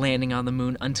the landing on the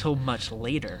moon until much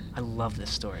later. I love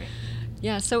this story.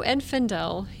 Yeah, so Ed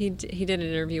Fendel, he did an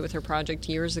interview with her project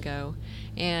years ago,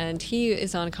 and he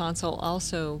is on console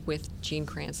also with Gene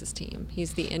Kranz's team.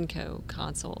 He's the INCO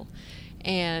console.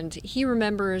 And he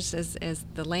remembers as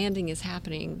the landing is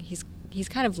happening, he's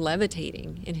kind of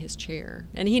levitating in his chair.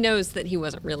 And he knows that he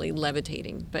wasn't really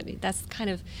levitating, but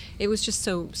it was just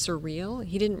so surreal.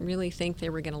 He didn't really think they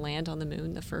were going to land on the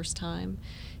moon the first time.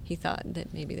 He thought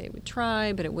that maybe they would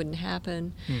try, but it wouldn't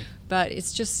happen. But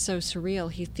it's just so surreal.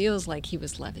 He feels like he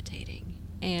was levitating.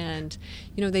 And,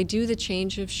 they do the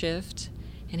change of shift,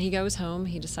 and he goes home.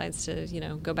 He decides to,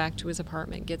 go back to his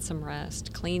apartment, get some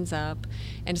rest, cleans up,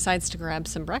 and decides to grab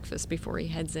some breakfast before he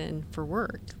heads in for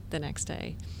work the next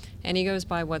day. And he goes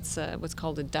by what's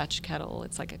called a Dutch Kettle.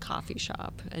 It's like a coffee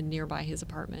shop nearby his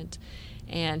apartment.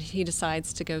 And he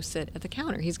decides to go sit at the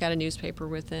counter. He's got a newspaper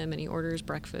with him, and he orders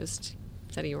breakfast.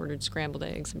 Said he ordered scrambled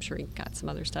eggs. I'm sure he got some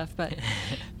other stuff. But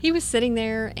he was sitting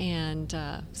there, and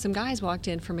some guys walked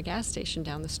in from a gas station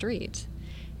down the street.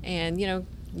 And,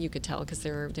 you could tell because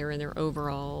they're in their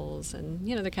overalls, and,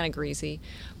 they're kind of greasy.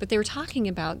 But they were talking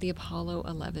about the Apollo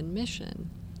 11 mission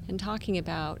and talking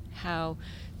about how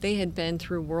they had been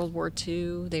through World War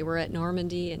II. They were at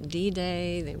Normandy and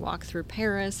D-Day. They walked through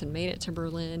Paris and made it to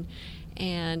Berlin.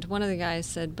 And one of the guys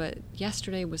said, but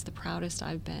yesterday was the proudest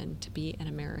I've been to be an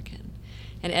American.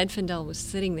 And Ed Fendel was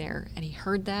sitting there, and he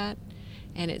heard that,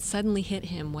 and it suddenly hit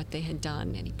him what they had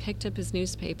done. And he picked up his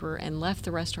newspaper and left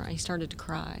the restaurant. He started to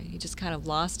cry. He just kind of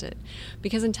lost it.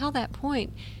 Because until that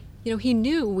point, he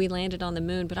knew we landed on the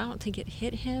moon, but I don't think it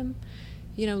hit him.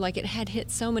 Like it had hit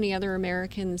so many other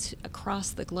Americans across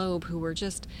the globe who were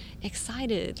just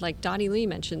excited. Like Dottie Lee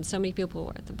mentioned, so many people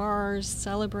were at the bars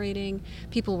celebrating.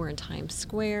 People were in Times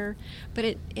Square. But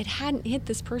it hadn't hit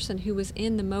this person who was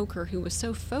in the MOCR, who was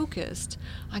so focused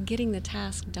on getting the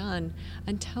task done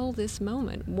until this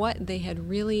moment, what they had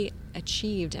really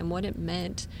achieved and what it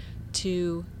meant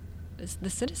to the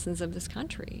citizens of this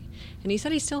country. And he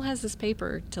said he still has this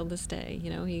paper till this day.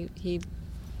 He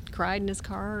cried in his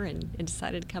car and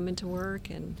decided to come into work,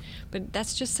 but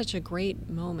that's just such a great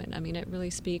moment. I mean, it really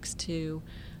speaks to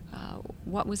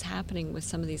what was happening with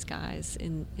some of these guys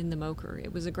in the MOCR.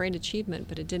 It was a great achievement,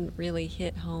 but it didn't really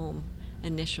hit home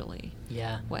initially.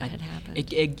 What had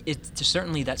happened. It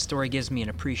certainly, that story gives me an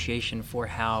appreciation for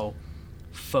how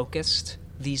focused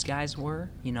these guys were.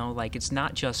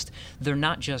 They're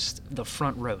not just the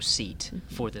front row seat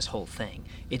for this whole thing.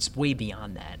 It's way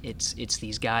beyond that. It's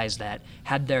these guys that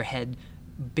had their head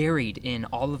buried in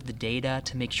all of the data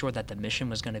to make sure that the mission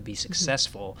was going to be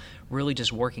successful, really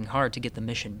just working hard to get the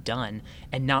mission done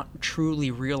and not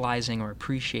truly realizing or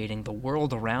appreciating the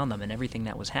world around them and everything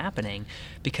that was happening,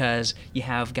 because you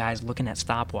have guys looking at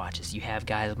stopwatches, you have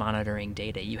guys monitoring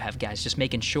data, you have guys just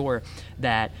making sure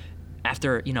that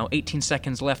after 18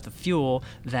 seconds left of fuel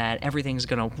that everything's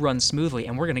going to run smoothly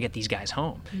and we're going to get these guys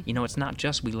home. It's not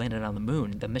just we landed on the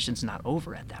moon. The mission's not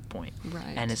over at that point.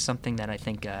 Right. And it's something that I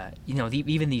think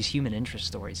even these human interest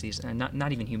stories, these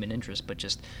not even human interest, but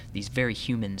just these very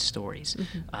human stories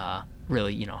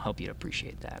really help you to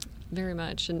appreciate that. Very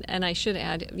much. And I should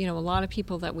add, a lot of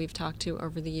people that we've talked to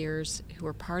over the years who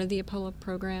were part of the Apollo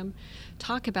program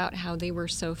talk about how they were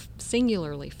so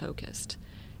singularly focused.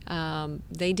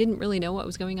 They didn't really know what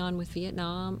was going on with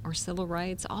Vietnam or civil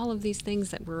rights, all of these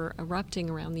things that were erupting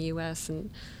around the U.S. And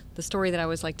the story that I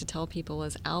always like to tell people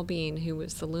is Al Bean, who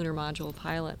was the lunar module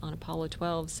pilot on Apollo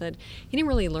 12, said he didn't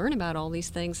really learn about all these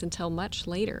things until much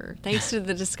later, thanks to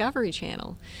the Discovery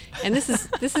Channel. And this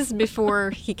is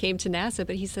before he came to NASA,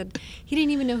 but he said he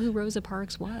didn't even know who Rosa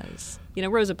Parks was.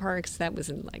 Rosa Parks, that was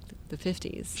in like the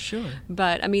 50s. Sure.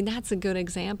 But, that's a good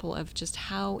example of just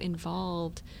how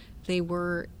involved they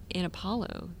were in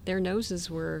Apollo. Their noses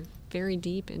were very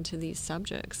deep into these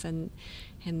subjects, and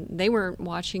they weren't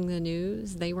watching the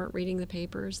news, they weren't reading the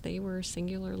papers, they were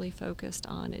singularly focused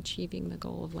on achieving the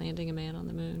goal of landing a man on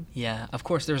the moon. Yeah, of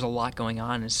course there's a lot going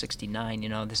on in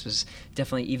 '69. This was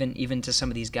definitely, even to some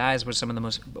of these guys, was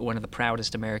one of the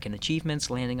proudest American achievements,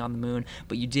 landing on the moon.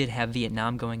 But you did have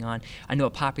Vietnam going on. I know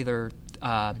a popular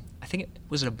I think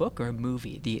was it a book or a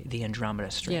movie? The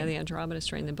Andromeda Strain. Yeah, the Andromeda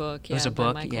Strain, the book. It was a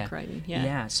book. Michael Crichton. Yeah.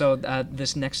 Yeah. So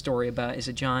this next story about, is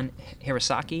it John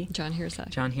Hirosaki? John Hirosaki.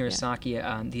 John Hirosaki.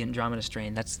 Yeah. The Andromeda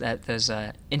Strain. That was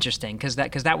interesting because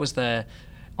that was the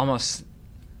almost,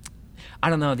 I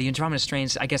don't know, the Andromeda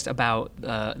Strain's, I guess, about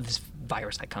this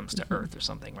virus that comes to Earth or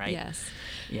something, right? Yes.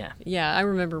 Yeah. Yeah, I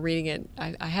remember reading it.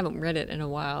 I haven't read it in a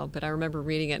while, but I remember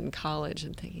reading it in college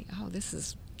and thinking, oh, this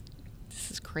is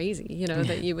crazy,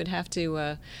 that you would have to,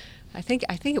 I think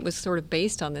it was sort of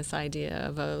based on this idea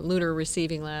of a lunar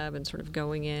receiving lab and sort of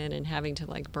going in and having to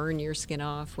like burn your skin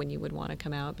off when you would want to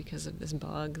come out because of this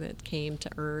bug that came to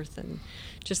Earth, and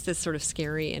just this sort of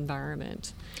scary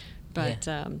environment. But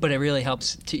but it really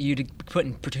helps to put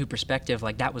into perspective,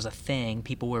 like that was a thing.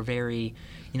 People were very,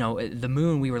 the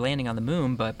moon, we were landing on the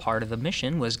moon, but part of the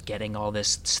mission was getting all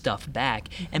this stuff back.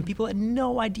 And people had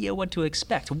no idea what to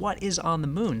expect. What is on the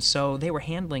moon? So they were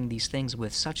handling these things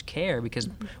with such care because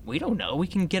we don't know. We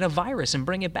can get a virus and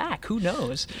bring it back. Who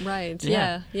knows? Right.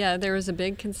 Yeah. There was a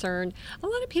big concern. A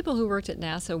lot of people who worked at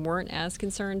NASA weren't as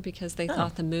concerned because they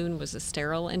thought the moon was a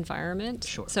sterile environment.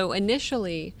 Sure. So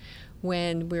initially,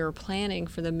 when we were planning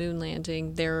for the moon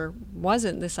landing, there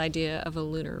wasn't this idea of a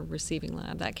lunar receiving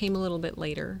lab. That came a little bit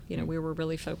later. We were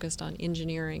really focused on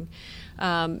engineering.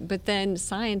 But then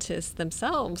scientists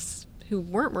themselves who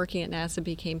weren't working at NASA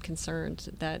became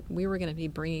concerned that we were going to be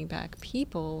bringing back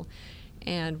people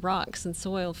and rocks and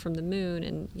soil from the moon,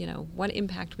 and what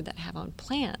impact would that have on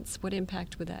plants? What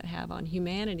impact would that have on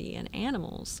humanity and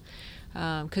animals?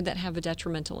 Could that have a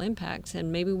detrimental impact?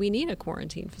 And maybe we need a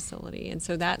quarantine facility. And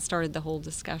so that started the whole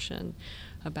discussion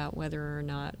about whether or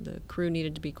not the crew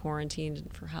needed to be quarantined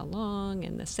and for how long,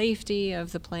 and the safety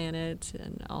of the planet,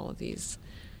 and all of these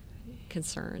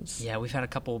concerns. Yeah, we've had a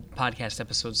couple podcast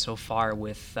episodes so far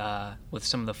with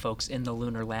some of the folks in the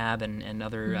lunar lab and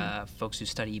other folks who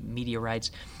study meteorites.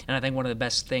 And I think one of the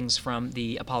best things from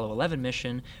the Apollo 11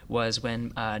 mission was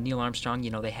when Neil Armstrong,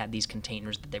 they had these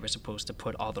containers that they were supposed to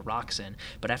put all the rocks in.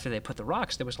 But after they put the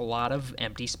rocks, there was a lot of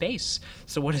empty space.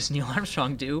 So what does Neil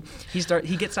Armstrong do?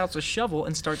 He gets out a shovel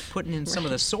and starts putting in some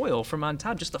of the soil from on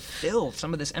top just to fill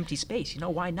some of this empty space.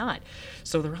 Why not?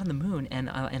 So they're on the moon, and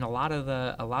a lot of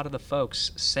the folks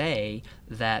say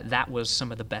that was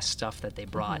some of the best stuff that they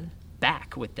brought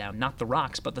back with them, not the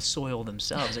rocks, but the soil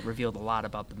themselves. It revealed a lot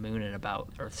about the moon and about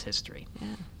Earth's history. Yeah.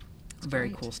 It's a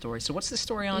very cool story. So what's the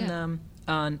story on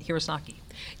Hirosaki?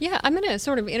 Yeah, I'm going to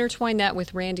sort of intertwine that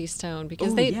with Randy Stone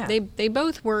because they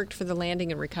both worked for the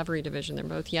Landing and Recovery Division. They're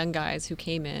both young guys who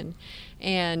came in,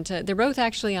 and they're both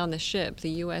actually on the ship,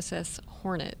 the USS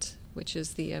Hornet, which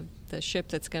is the ship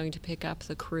that's going to pick up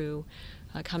the crew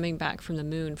coming back from the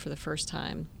moon for the first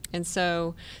time. And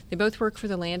so they both work for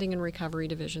the Landing and Recovery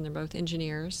Division. They're both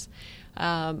engineers.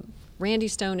 Randy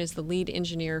Stone is the lead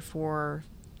engineer for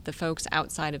the folks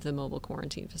outside of the mobile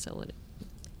quarantine facility.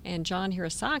 And John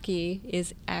Hirosaki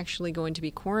is actually going to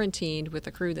be quarantined with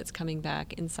the crew that's coming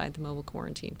back inside the mobile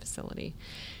quarantine facility.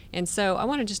 And so I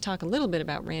want to just talk a little bit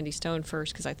about Randy Stone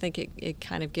first, because I think it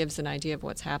kind of gives an idea of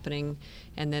what's happening,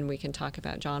 and then we can talk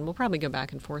about John. We'll probably go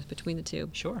back and forth between the two.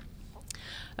 Sure.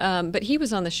 But he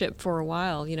was on the ship for a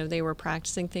while. They were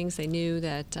practicing things. They knew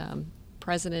that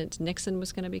President Nixon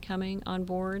was going to be coming on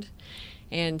board.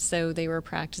 And so they were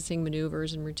practicing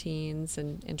maneuvers and routines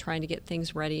and trying to get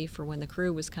things ready for when the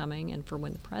crew was coming and for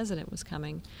when the president was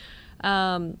coming.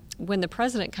 When the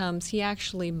president comes, he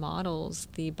actually models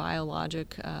the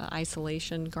biologic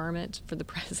isolation garment for the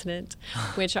president,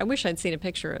 which I wish I'd seen a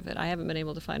picture of it. I haven't been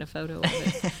able to find a photo of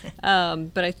it.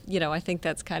 But I think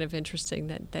that's kind of interesting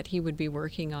that he would be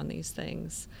working on these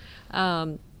things.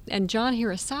 And John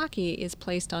Hirosaki is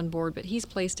placed on board, but he's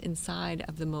placed inside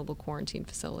of the mobile quarantine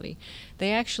facility.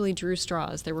 They actually drew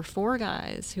straws. There were 4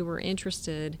 guys who were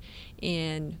interested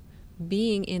in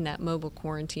being in that mobile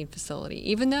quarantine facility,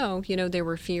 even though, there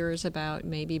were fears about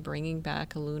maybe bringing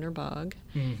back a lunar bug.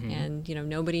 Mm-hmm. And,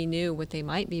 nobody knew what they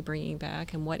might be bringing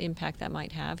back and what impact that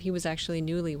might have. He was actually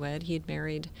newlywed. He had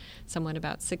married someone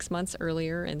about 6 months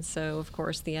earlier, and so, of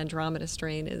course, the Andromeda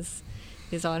strain is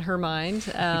on her mind.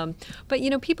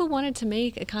 But, people wanted to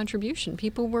make a contribution.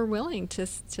 People were willing to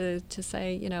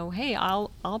say, hey,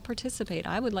 I'll participate.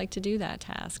 I would like to do that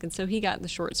task. And so he got the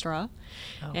short straw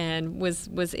and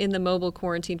was in the mobile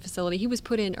quarantine facility. He was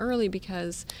put in early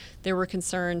because there were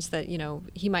concerns that,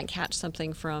 he might catch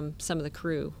something from some of the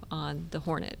crew on the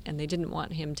Hornet, and they didn't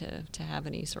want him to have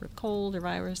any sort of cold or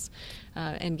virus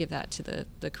and give that to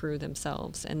the crew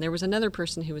themselves. And there was another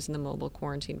person who was in the mobile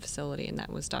quarantine facility, and that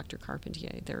was Dr. Carpentier,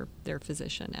 their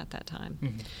physician at that time.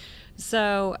 Mm-hmm.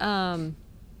 So,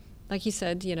 like you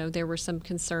said, there were some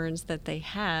concerns that they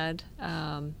had,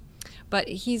 but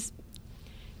he's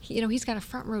got a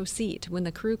front row seat. When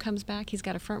the crew comes back, he's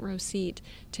got a front row seat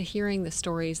to hearing the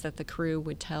stories that the crew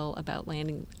would tell about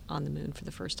landing on the moon for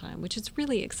the first time, which is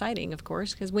really exciting, of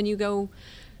course, because when you go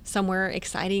somewhere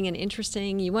exciting and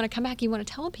interesting, you want to come back, you want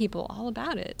to tell people all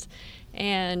about it.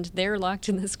 And they're locked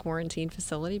in this quarantine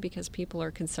facility because people are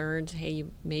concerned, hey,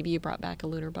 maybe you brought back a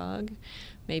lunar bug,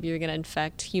 maybe you're going to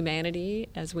infect humanity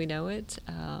as we know it.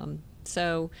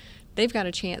 So they've got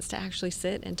a chance to actually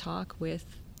sit and talk with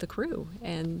the crew,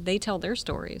 and they tell their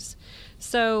stories.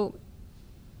 So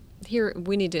here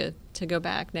we need to go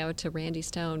back now to Randy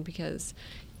Stone, because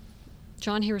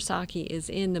John Hirosaki is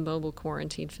in the mobile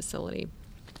quarantine facility.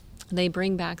 They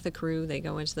bring back the crew, they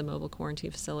go into the mobile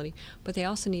quarantine facility, but they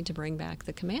also need to bring back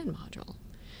the command module.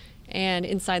 And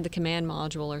inside the command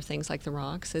module are things like the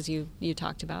rocks, as you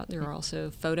talked about. There are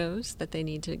also photos that they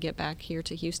need to get back here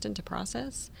to Houston to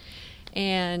process.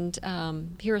 And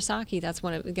Hirosaki, that's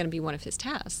going to be one of his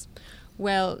tasks.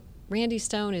 Well, Randy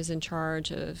Stone is in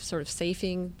charge of sort of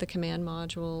safing the command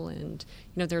module, and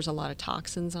there's a lot of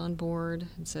toxins on board,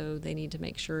 and so they need to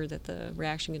make sure that the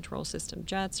reaction control system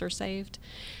jets are saved.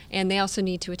 And they also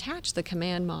need to attach the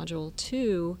command module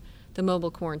to the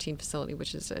mobile quarantine facility,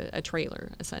 which is a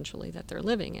trailer, essentially, that they're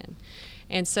living in.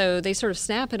 And so they sort of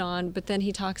snap it on, but then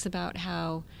he talks about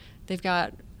how they've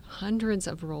got hundreds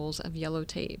of rolls of yellow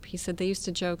tape. He said they used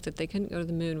to joke that they couldn't go to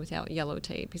the moon without yellow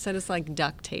tape. He said it's like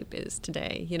duct tape is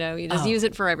today. You just use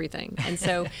it for everything. And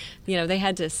so, they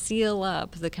had to seal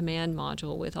up the command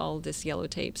module with all this yellow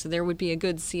tape. So there would be a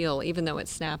good seal, even though it's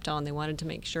snapped on. They wanted to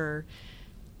make sure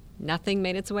nothing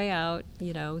made its way out.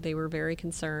 They were very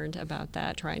concerned about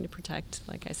that, trying to protect,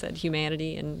 like I said,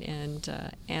 humanity and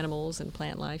animals and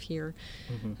plant life here,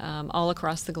 all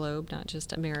across the globe, not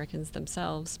just Americans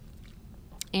themselves.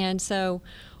 And so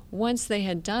once they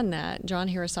had done that, John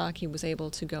Hirosaki was able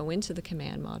to go into the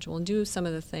command module and do some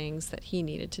of the things that he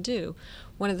needed to do.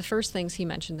 One of the first things he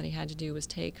mentioned that he had to do was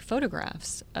take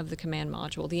photographs of the command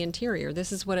module, the interior.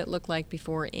 This is what it looked like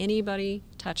before anybody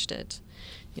touched it.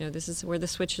 This is where the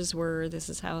switches were. This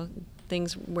is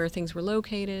where things were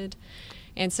located.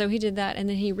 And so he did that, and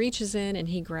then he reaches in and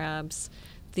he grabs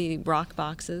the rock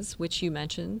boxes, which you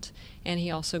mentioned, and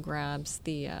he also grabs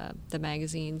the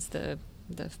magazines, the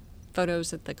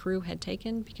photos that the crew had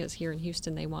taken, because here in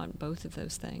Houston they want both of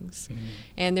those things. Mm-hmm.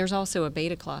 And there's also a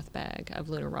beta cloth bag of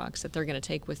lunar rocks that they're going to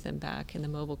take with them back in the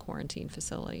mobile quarantine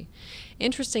facility.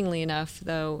 Interestingly enough,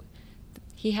 though,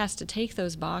 he has to take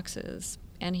those boxes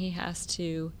and he has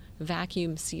to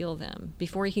vacuum seal them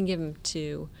before he can give them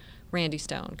to Randy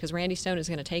Stone, because Randy Stone is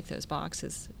going to take those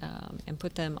boxes and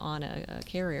put them on a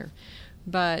carrier.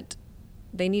 But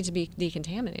they need to be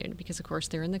decontaminated because, of course,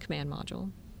 they're in the command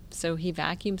module. So he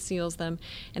vacuum seals them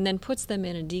and then puts them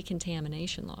in a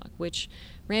decontamination log, which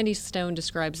Randy Stone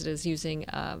describes it as using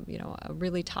a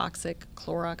really toxic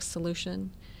Clorox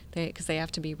solution because they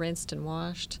have to be rinsed and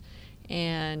washed.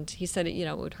 And he said,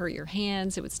 it would hurt your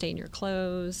hands, it would stain your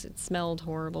clothes, it smelled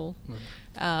horrible.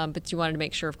 But you wanted to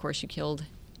make sure, of course, you killed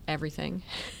everything.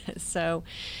 So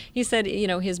he said,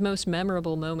 his most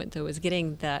memorable moment, though, was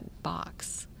getting that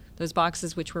box, those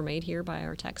boxes which were made here by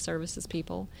our tech services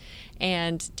people,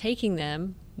 and taking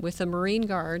them with a Marine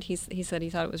guard. He said he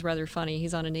thought it was rather funny.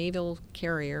 He's on a naval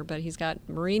carrier, but he's got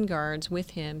Marine guards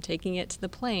with him, taking it to the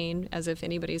plane as if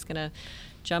anybody's going to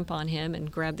jump on him and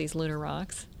grab these lunar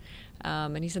rocks.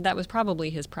 And he said that was probably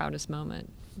his proudest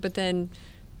moment. But then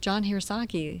John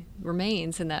Hirosaki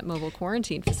remains in that mobile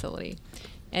quarantine facility.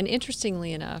 And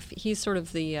interestingly enough, he's sort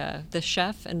of the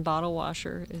chef and bottle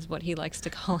washer is what he likes to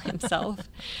call himself.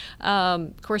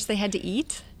 Of course, they had to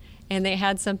eat, and they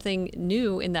had something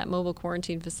new in that mobile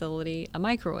quarantine facility, a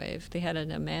microwave. They had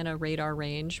an Amana radar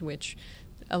range, which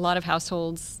a lot of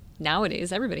households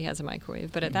nowadays, everybody has a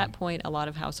microwave, but at that point, a lot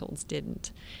of households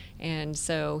didn't. And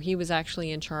so he was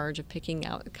actually in charge of picking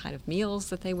out the kind of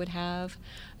meals that they would have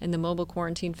in the mobile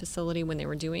quarantine facility when they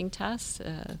were doing tests.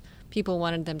 People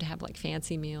wanted them to have like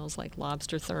fancy meals like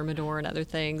lobster thermidor and other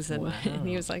things. And, and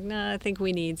he was like, nah, I think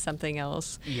we need something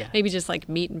else. Yeah. Maybe just like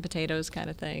meat and potatoes kind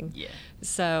of thing. Yeah.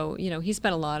 So, he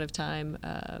spent a lot of time,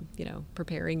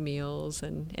 preparing meals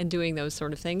and doing those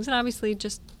sort of things. And obviously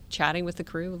just chatting with the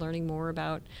crew, learning more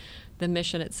about the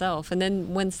mission itself. And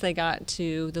then once they got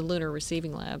to the Lunar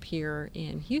Receiving Lab here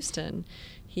in Houston,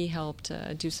 he helped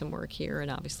do some work here, and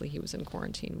obviously he was in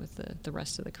quarantine with the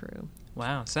rest of the crew.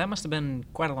 Wow, so that must have been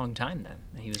quite a long time then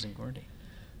that he was in quarantine.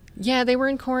 Yeah, they were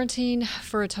in quarantine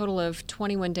for a total of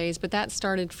 21 days, but that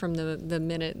started from the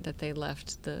minute that they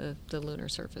left the lunar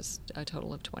surface, a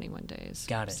total of 21 days.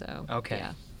 Got it. So, okay.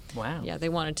 Yeah. Wow. Yeah, they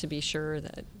wanted to be sure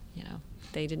that,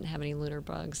 they didn't have any lunar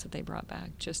bugs that they brought back,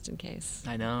 just in case.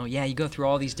 I know. Yeah, you go through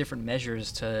all these different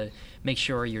measures to make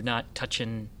sure you're not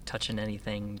touching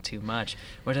anything too much,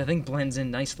 which I think blends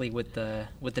in nicely with the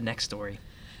next story.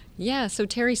 Yeah, so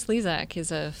Terry Slezak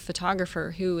is a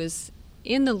photographer who is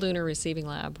in the Lunar Receiving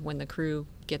Lab when the crew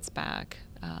gets back.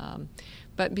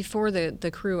 But before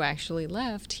the crew actually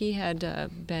left, he had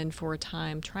been for a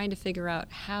time trying to figure out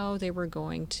how they were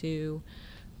going to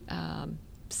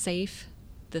safe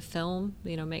the film,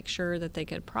 make sure that they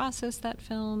could process that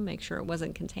film, make sure it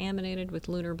wasn't contaminated with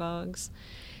lunar bugs.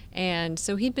 And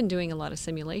so he'd been doing a lot of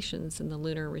simulations in the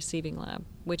Lunar Receiving Lab,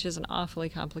 which is an awfully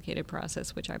complicated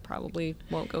process, which I probably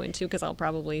won't go into because I'll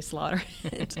probably slaughter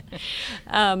it.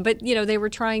 But, they were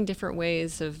trying different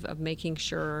ways of making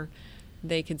sure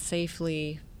they could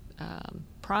safely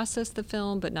process the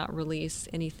film but not release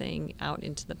anything out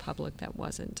into the public that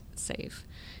wasn't safe.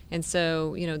 And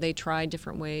so, they tried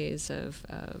different ways of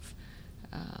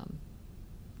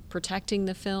protecting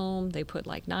the film. They put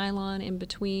like nylon in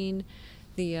between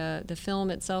the film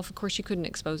itself. Of course, you couldn't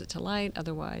expose it to light,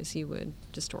 otherwise you would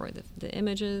destroy the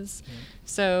images. Yeah.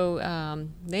 So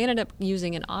they ended up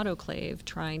using an autoclave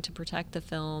trying to protect the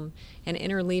film and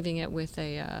interleaving it with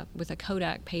a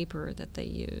Kodak paper that they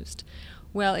used.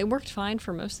 Well, it worked fine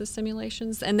for most of the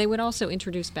simulations, and they would also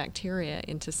introduce bacteria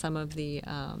into some of the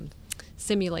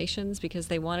simulations because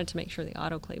they wanted to make sure the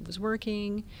autoclave was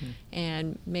working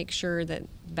and make sure that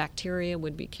bacteria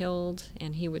would be killed,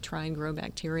 and he would try and grow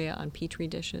bacteria on petri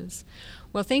dishes.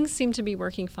 Well, things seemed to be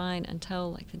working fine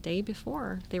until like the day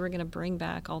before they were going to bring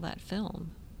back all that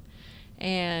film.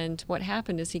 And what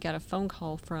happened is he got a phone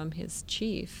call from his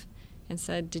chief and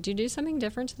said, "Did you do something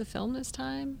different to the film this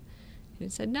time?" And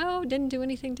he said, "No, didn't do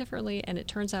anything differently." And it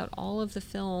turns out all of the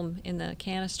film in the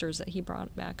canisters that he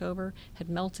brought back over had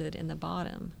melted in the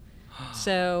bottom.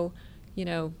 So,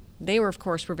 they were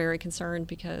very concerned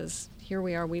because here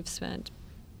we are, we've spent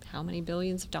how many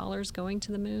billions of dollars going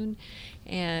to the moon,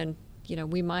 and,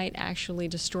 we might actually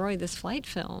destroy this flight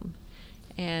film,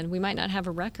 and we might not have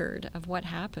a record of what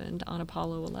happened on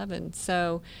Apollo 11.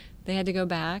 So they had to go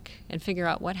back and figure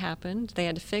out what happened. They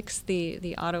had to fix the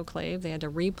autoclave. They had to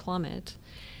replumb it.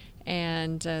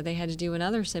 And they had to do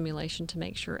another simulation to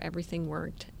make sure everything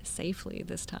worked safely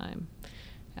this time.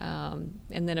 And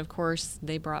then, of course,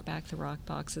 they brought back the rock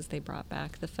boxes. They brought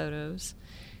back the photos.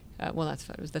 Not the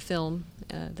photos, the film,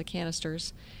 the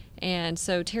canisters. And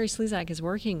so Terry Slezak is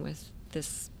working with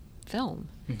this film.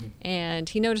 Mm-hmm. And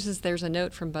he notices there's a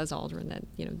note from Buzz Aldrin that,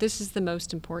 this is the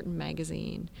most important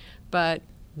magazine. But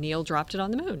Neil dropped it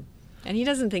on the moon, and he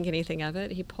doesn't think anything of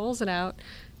it. He pulls it out,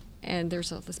 and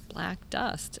there's all this black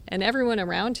dust, and everyone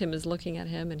around him is looking at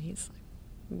him, and he's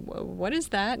like, "What is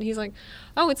that?" And he's like,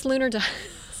 "Oh, it's lunar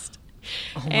dust."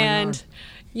 Oh, and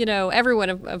everyone,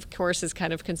 of course, is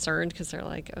kind of concerned because they're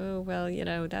like, oh, well,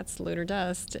 that's lunar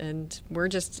dust, and we're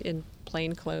just in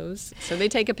plain clothes. So they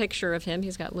take a picture of him.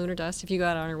 He's got lunar dust. If you go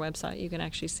out on our website, you can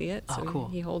actually see it. So cool.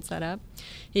 He holds that up.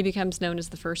 He becomes known as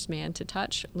the first man to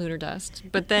touch lunar dust.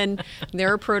 But then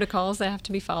there are protocols that have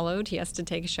to be followed. He has to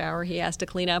take a shower. He has to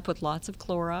clean up with lots of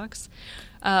Clorox.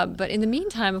 But in the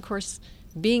meantime, of course,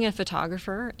 being a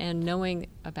photographer and knowing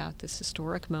about this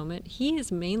historic moment, he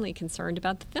is mainly concerned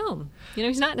about the film.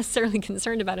 He's not necessarily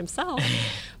concerned about himself,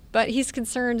 but he's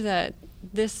concerned that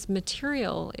this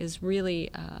material is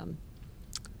really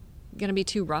going to be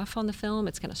too rough on the film.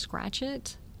 It's going to scratch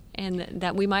it, and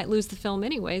that we might lose the film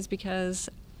anyways because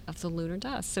of the lunar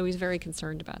dust. So he's very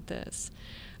concerned about this.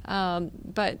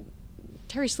 But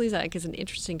Terry Slezak is an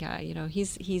interesting guy.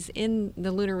 He's in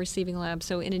the Lunar Receiving Lab,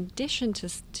 so in addition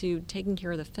to taking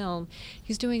care of the film,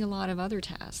 he's doing a lot of other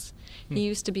tasks. He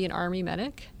used to be an Army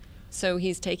medic, so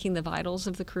he's taking the vitals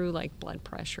of the crew, like blood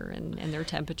pressure and their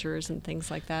temperatures and things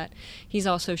like that. He's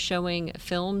also showing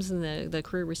films in the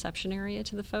crew reception area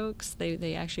to the folks.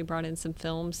 They actually brought in some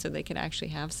films so they could actually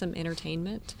have some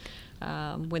entertainment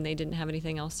when they didn't have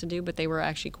anything else to do, but they were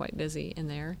actually quite busy in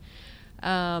there.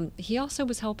 He also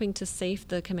was helping to safe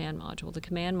the command module. The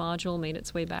command module made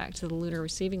its way back to the Lunar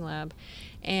Receiving Lab,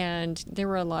 and there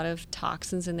were a lot of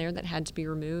toxins in there that had to be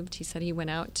removed. He said he went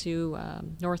out to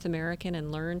North American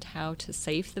and learned how to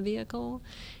safe the vehicle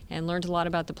and learned a lot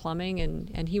about the plumbing,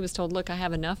 and he was told, look, I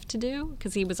have enough to do,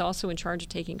 because he was also in charge of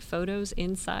taking photos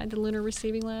inside the Lunar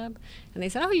Receiving Lab. And they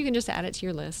said, oh, you can just add it to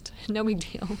your list. No big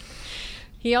deal.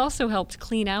 He also helped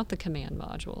clean out the command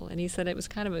module, and he said it was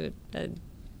kind of a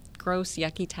gross,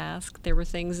 yucky task. There were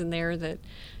things in there that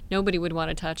nobody would want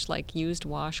to touch, like used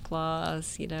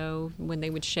washcloths. When they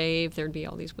would shave, there'd be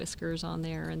all these whiskers on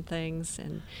there and things,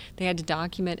 and they had to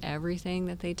document everything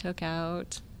that they took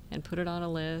out and put it on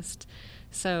a list.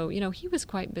 So, he was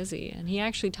quite busy, and he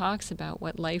actually talks about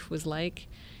what life was like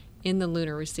in the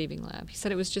Lunar Receiving Lab. He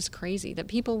said it was just crazy that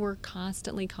people were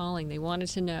constantly calling. They wanted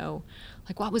to know,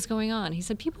 what was going on. He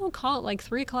said people would call at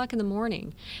 3 o'clock in the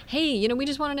morning. Hey, we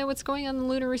just want to know what's going on in the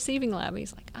Lunar Receiving Lab. And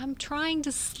he's like, I'm trying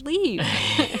to sleep.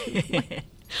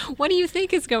 What do you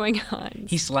think is going on?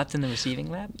 He slept in the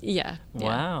receiving lab? Yeah.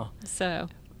 Wow. Yeah. So.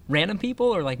 Random people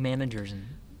or managers and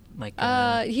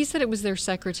he said it was their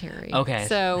secretary. Okay.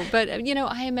 So, but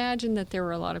I imagine that there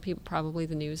were a lot of people, probably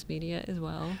the news media as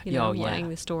well, wanting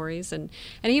the stories, and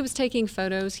he was taking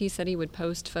photos. He said he would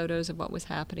post photos of what was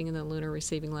happening in the Lunar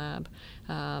Receiving Lab,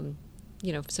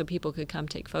 so people could come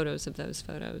take photos of those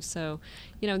photos. So,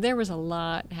 there was a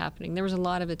lot happening. There was a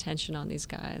lot of attention on these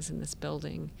guys in this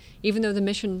building, even though the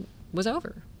mission was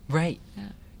over. Right. Yeah.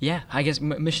 Yeah, I guess the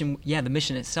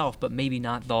mission itself, but maybe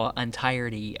not the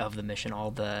entirety of the mission.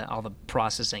 All the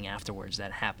processing afterwards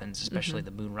that happens, especially the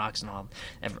moon rocks and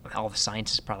all the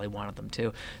scientists probably wanted them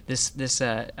too. This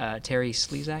Terry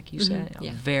Slezak, you said,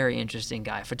 yeah. Very interesting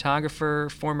guy, photographer,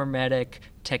 former medic,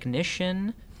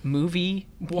 technician, movie,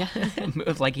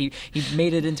 he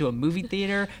made it into a movie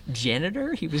theater,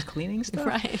 janitor. He was cleaning stuff.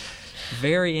 Right.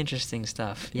 Very interesting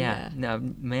stuff. Yeah. Yeah.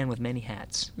 No, man with many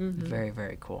hats. Mm-hmm. Very,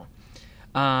 very cool.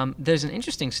 There's an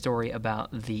interesting story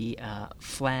about the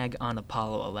flag on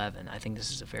Apollo 11. I think this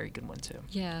is a very good one, too.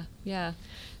 Yeah.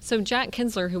 So Jack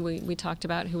Kinsler, who we talked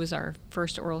about, who was our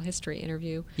first oral history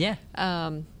interview. Yeah.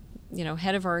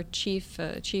 Head of our chief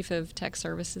of tech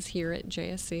services here at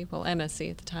JSC, well, MSC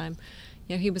at the time.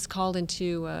 He was called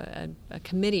into a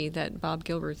committee that Bob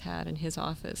Gilruth had in his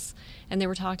office, and they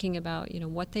were talking about,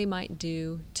 what they might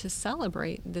do to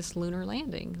celebrate this lunar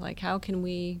landing. Like, how can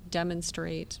we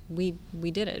demonstrate we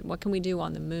did it? What can we do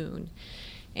on the moon?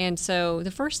 And so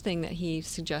the first thing that he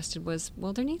suggested was,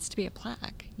 well, there needs to be a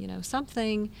plaque,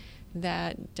 something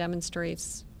that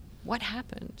demonstrates what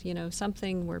happened,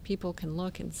 something where people can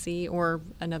look and see, or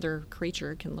another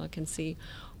creature can look and see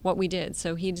what we did.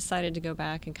 So he decided to go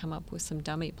back and come up with some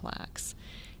dummy plaques.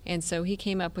 And so he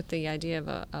came up with the idea of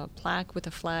a plaque with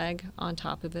a flag on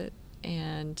top of it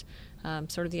and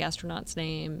sort of the astronaut's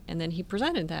name. And then he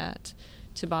presented that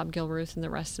to Bob Gilruth and the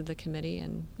rest of the committee.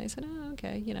 And they said, oh,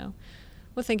 okay,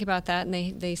 we'll think about that.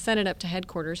 And they sent it up to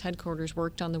headquarters. Headquarters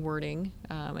worked on the wording.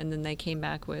 And then they came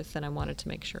back with, and I wanted to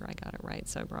make sure I got it right,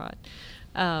 so I brought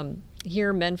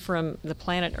here, men from the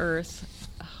planet Earth.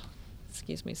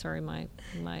 Excuse me, sorry, my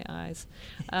eyes.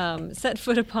 Set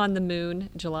foot upon the moon,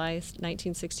 July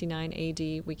 1969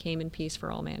 AD. We came in peace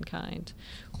for all mankind.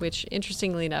 Which,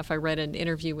 interestingly enough, I read an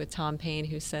interview with Tom Paine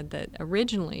who said that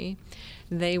originally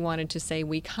they wanted to say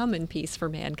we come in peace for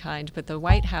mankind, but the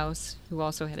White House, who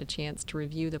also had a chance to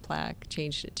review the plaque,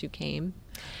 changed it to came.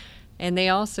 And they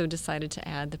also decided to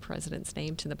add the president's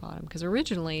name to the bottom because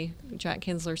originally Jack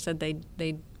Kinsler said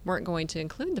they weren't going to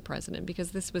include the president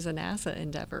because this was a NASA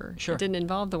endeavor. Sure. It didn't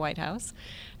involve the White House,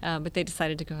 but they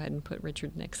decided to go ahead and put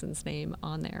Richard Nixon's name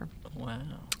on there. Wow.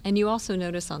 And you also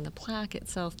notice on the plaque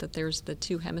itself that there's the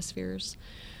two hemispheres.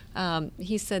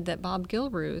 He said that Bob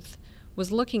Gilruth was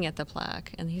looking at the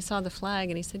plaque and he saw the flag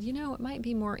and he said, it might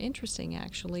be more interesting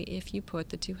actually if you put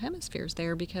the two hemispheres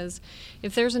there, because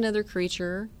if there's another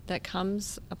creature that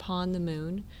comes upon the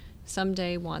moon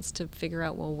someday wants to figure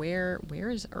out, well, where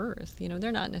is Earth?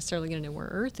 They're not necessarily going to know where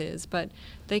Earth is, but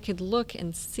they could look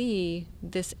and see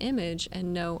this image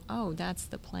and know, oh, that's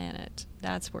the planet.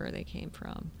 That's where they came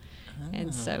from.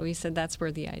 And so he said that's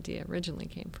where the idea originally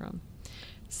came from.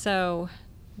 So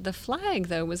the flag,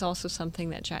 though, was also something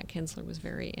that Jack Kinsler was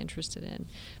very interested in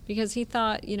because he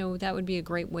thought, that would be a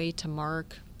great way to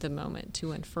mark the moment,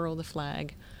 to unfurl the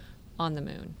flag on the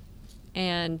moon.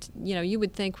 And, you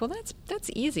would think, well, that's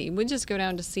easy. We'll just go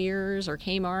down to Sears or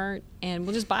Kmart and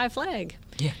we'll just buy a flag.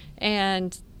 Yeah.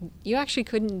 And you actually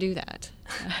couldn't do that.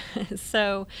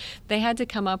 So they had to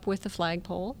come up with a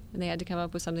flagpole, and they had to come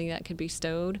up with something that could be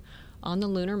stowed on the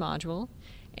lunar module.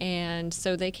 And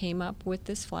so they came up with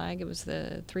this flag. It was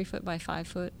the 3-foot by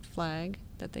 5-foot flag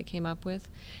that they came up with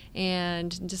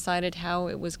and decided how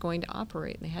it was going to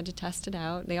operate. They had to test it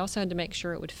out. They also had to make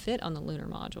sure it would fit on the lunar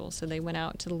module. So they went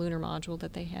out to the lunar module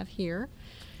that they have here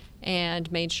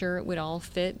and made sure it would all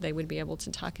fit. They would be able to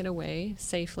tuck it away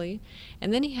safely.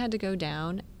 And then he had to go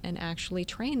down and actually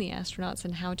train the astronauts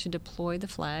in how to deploy the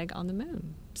flag on the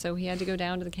moon. So he had to go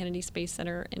down to the Kennedy Space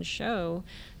Center and show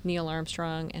Neil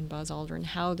Armstrong and Buzz Aldrin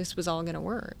how this was all going to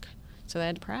work. So they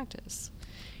had to practice.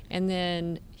 And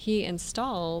then he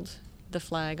installed the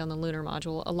flag on the lunar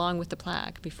module along with the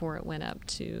plaque before it went up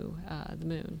to the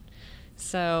moon.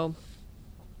 So,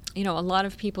 a lot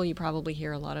of people, you probably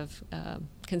hear a lot of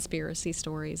conspiracy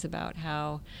stories about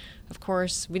how, of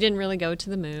course, we didn't really go to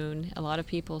the moon. A lot of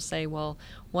people say, well,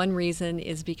 one reason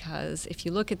is because if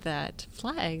you look at that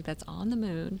flag that's on the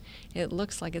moon, it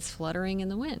looks like it's fluttering in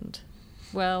the wind.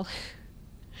 Well,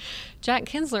 Jack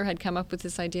Kinsler had come up with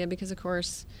this idea because, of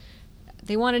course,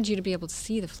 they wanted you to be able to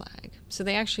see the flag. So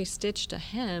they actually stitched a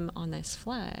hem on this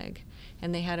flag,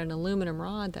 and they had an aluminum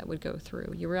rod that would go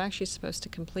through. You were actually supposed to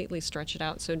completely stretch it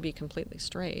out so it'd be completely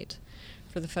straight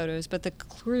for the photos. But the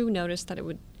crew noticed that it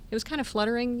was kind of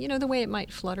fluttering, the way it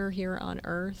might flutter here on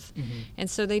Earth. Mm-hmm. And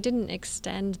so they didn't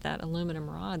extend that aluminum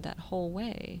rod that whole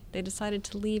way. They decided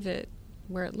to leave it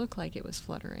where it looked like it was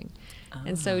fluttering.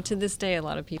 And so to this day, a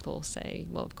lot of people say,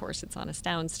 well, of course, it's on a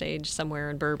sound stage somewhere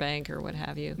in Burbank or what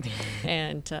have you.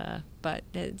 But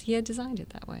he had designed it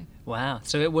that way. Wow.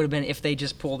 So it would have been, if they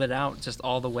just pulled it out just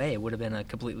all the way, it would have been a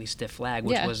completely stiff flag,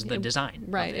 which was the design.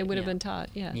 Right. It would have been taut,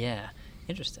 yeah. Yeah.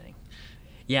 Interesting.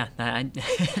 Yeah.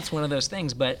 It's one of those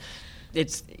things, but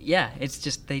it's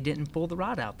just they didn't pull the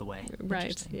rod out the way.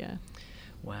 Right, yeah.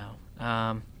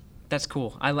 Wow. That's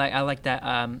cool. I like that.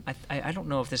 I don't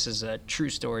know if this is a true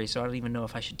story, so I don't even know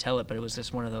if I should tell it. But it was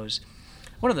just one of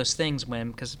those things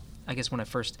because I guess when I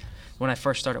first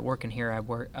started working here,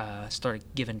 I started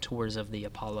giving tours of the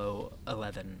Apollo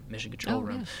 11 Mission Control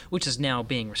Room, which is now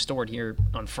being restored here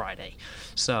on Friday.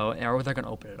 So, or they're going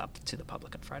to open it up to the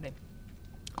public on Friday.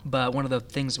 But one of the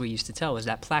things we used to tell is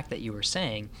that plaque that you were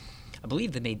saying. I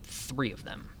believe they made 3 of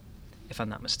them, if I'm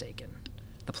not mistaken.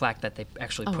 The plaque that they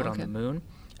actually put on the moon.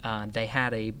 They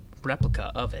had a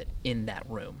replica of it in that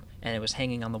room, and it was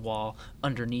hanging on the wall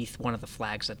underneath one of the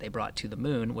flags that they brought to the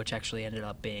moon, which actually ended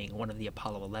up being one of the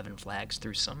Apollo 11 flags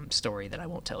through some story that I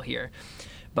won't tell here.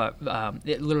 But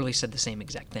it literally said the same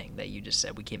exact thing that you just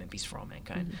said, we came in peace for all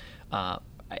mankind. Mm-hmm.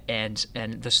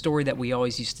 And the story that we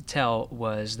always used to tell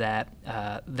was that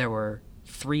there were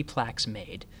 3 plaques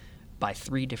made by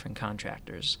 3 different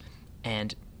contractors,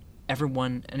 and every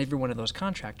one of those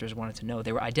contractors wanted to know,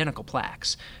 they were identical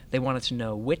plaques. They wanted to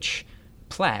know which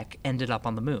plaque ended up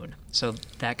on the moon, so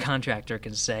that contractor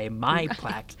can say my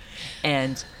plaque.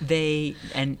 And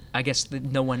I guess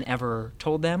no one ever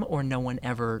told them, or no one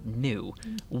ever knew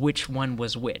which one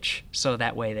was which, so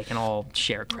that way they can all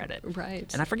share credit.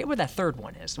 Right. And I forget what that third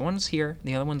one is. The one's here,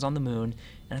 the other one's on the moon,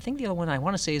 and I think the other one I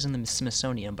want to say is in the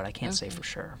Smithsonian, but I can't say for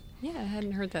sure. Yeah, I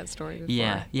hadn't heard that story before.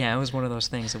 Yeah, it was one of those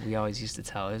things that we always used to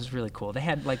tell. It was really cool. They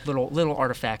had like little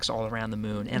artifacts all around the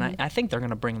moon, and I think they're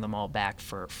going to bring them all back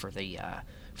for the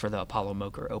Apollo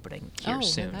MOCR opening here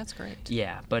soon. Oh, that's great.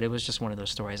 Yeah, but it was just one of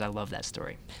those stories. I love that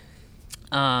story.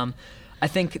 I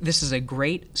think this is a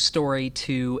great story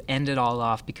to end it all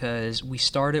off because we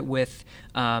started with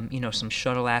some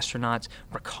shuttle astronauts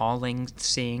recalling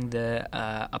seeing the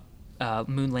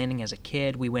moon landing as a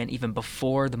kid. We went even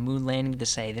before the moon landing to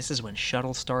say this is when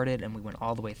shuttle started, and we went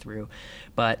all the way through.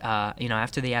 But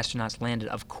after the astronauts landed,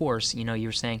 of course, you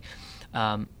were saying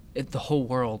the whole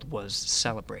world was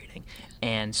celebrating,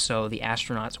 and so the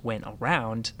astronauts went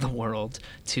around the world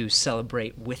to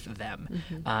celebrate with them,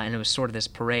 and it was sort of this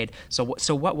parade. So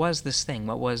what was this thing?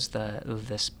 What was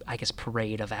this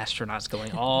parade of astronauts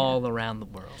going all around the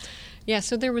world? Yeah,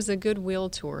 so there was a goodwill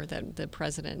tour that the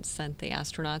president sent the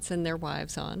astronauts and their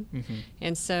wives on,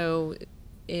 and so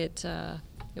it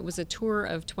was a tour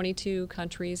of 22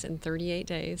 countries in 38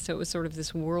 days. So it was sort of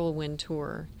this whirlwind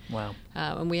tour. Wow.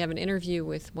 And we have an interview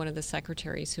with one of the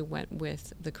secretaries who went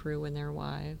with the crew and their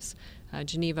wives.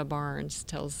 Geneva Barnes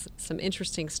tells some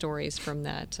interesting stories from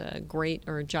that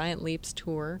Giant Leaps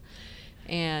tour.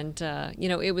 And,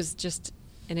 it was just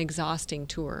an exhausting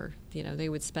tour. They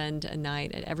would spend a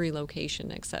night at every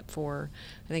location except for,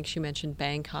 I think she mentioned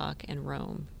Bangkok and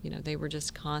Rome. They were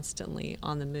just constantly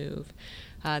on the move.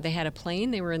 They had a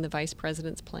plane. They were in the vice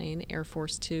president's plane, Air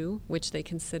Force Two, which they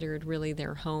considered really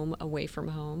their home away from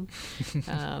home.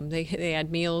 They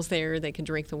had meals there. They could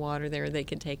drink the water there. They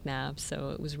could take naps. So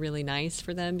it was really nice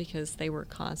for them because they were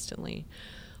constantly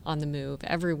on the move.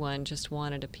 Everyone just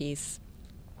wanted a piece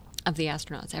of the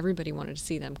astronauts. Everybody wanted to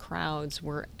see them. Crowds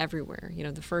were everywhere.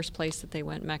 The first place that they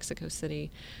went, Mexico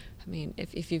City, I mean,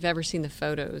 if you've ever seen the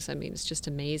photos, I mean, it's just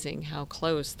amazing how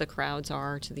close the crowds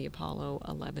are to the Apollo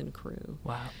 11 crew.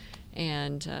 Wow.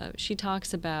 And she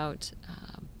talks about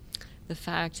the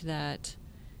fact that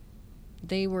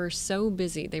they were so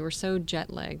busy, they were so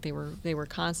jet-lagged, they were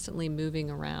constantly moving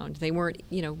around. They weren't,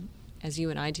 as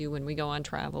you and I do when we go on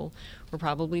travel, we're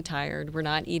probably tired, we're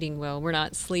not eating well, we're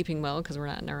not sleeping well because we're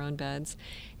not in our own beds.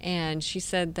 And she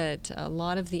said that a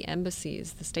lot of the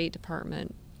embassies, the State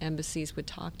Department embassies, would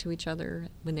talk to each other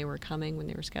when they were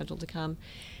scheduled to come.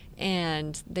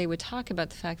 And they would talk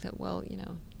about the fact that,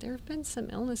 there have been some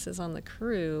illnesses on the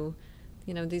crew,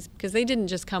 these, because they didn't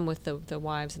just come with the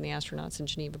wives and the astronauts and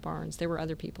Geneva Barnes. There were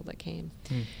other people that came.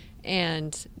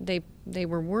 And they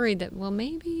were worried that,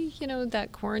 maybe,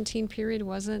 that quarantine period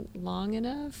wasn't long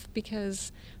enough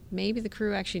because maybe the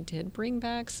crew actually did bring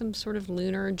back some sort of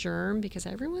lunar germ because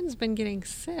everyone's been getting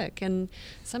sick. And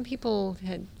some people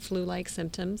had flu-like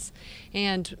symptoms.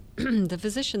 And the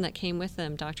physician that came with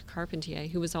them, Dr. Carpentier,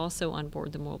 who was also on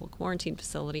board the mobile quarantine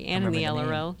facility and in the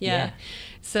LRL. Yeah.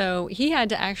 So he had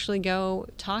to actually go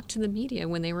talk to the media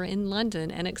when they were in London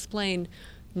and explain,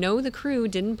 no, the crew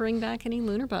didn't bring back any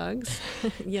lunar bugs.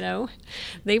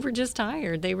 They were just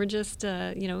tired. They were just,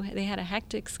 they had a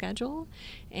hectic schedule,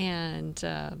 and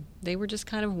they were just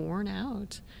kind of worn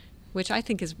out, which I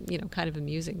think is, kind of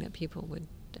amusing that people would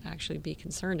actually be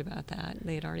concerned about that.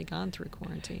 They had already gone through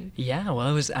quarantine. Yeah,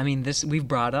 well, we've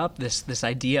brought up this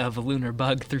idea of a lunar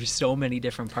bug through so many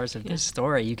different parts of this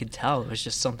story. You could tell it was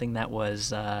just something that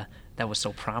was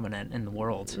so prominent in the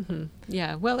world. Mm-hmm.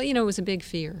 Yeah, well, it was a big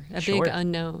fear, big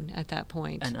unknown at that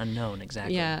point. An unknown,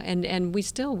 exactly. Yeah, and we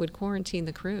still would quarantine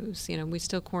the crews. We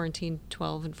still quarantined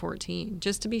 12 and 14,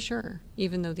 just to be sure,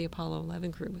 even though the Apollo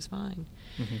 11 crew was fine.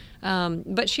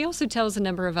 Mm-hmm. But she also tells a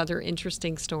number of other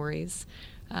interesting stories.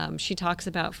 She talks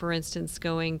about, for instance,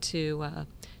 going to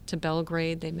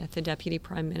Belgrade. They met the deputy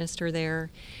prime minister there,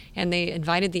 and they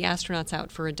invited the astronauts out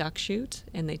for a duck shoot,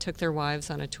 and they took their wives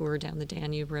on a tour down the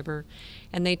Danube River,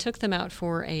 and they took them out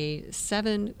for a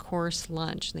 7-course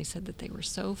lunch, and they said that they were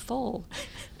so full.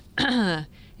 And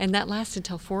that lasted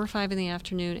till 4 or 5 in the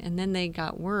afternoon, and then they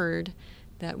got word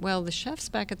that, the chefs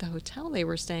back at the hotel they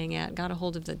were staying at got a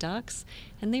hold of the ducks,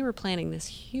 and they were planning this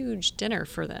huge dinner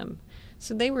for them.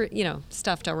 So they were,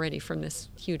 stuffed already from this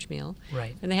huge meal.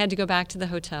 Right. And they had to go back to the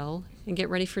hotel and get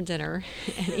ready for dinner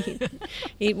and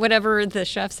eat whatever the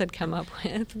chefs had come up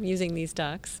with using these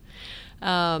ducks.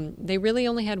 They really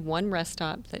only had one rest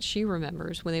stop that she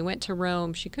remembers. When they went to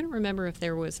Rome, she couldn't remember if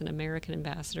there was an American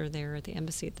ambassador there at the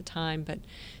embassy at the time, but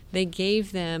they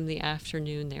gave them the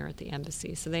afternoon there at the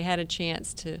embassy. So they had a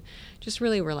chance to just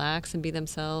really relax and be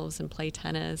themselves and play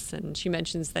tennis. And she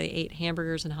mentions they ate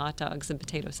hamburgers and hot dogs and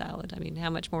potato salad. I mean, how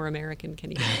much more American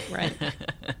can you get, right?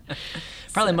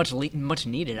 Probably much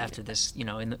needed after this,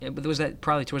 was that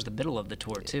probably towards the middle of the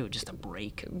tour, too, just a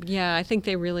break. Yeah, I think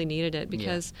they really needed it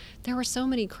because there were so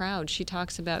many crowds. She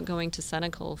talks about going to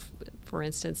Senegal, for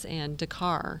instance, and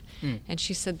Dakar. And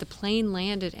she said the plane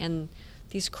landed and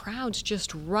these crowds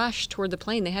just rushed toward the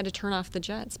plane. They had to turn off the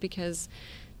jets because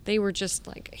they were just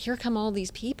like, here come all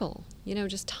these people,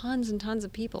 just tons and tons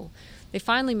of people. They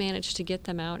finally managed to get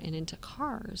them out and into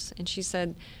cars. And she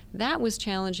said that was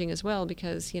challenging as well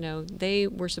because, they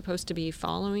were supposed to be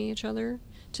following each other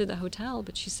to the hotel.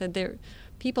 But she said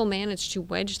people managed to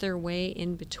wedge their way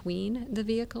in between the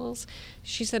vehicles.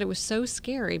 She said it was so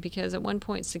scary because at one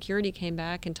point security came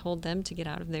back and told them to get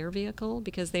out of their vehicle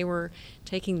because they were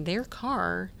taking their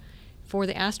car for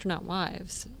the astronaut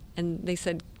wives. And they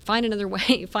said, find another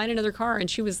way, find another car. And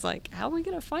she was like, how are we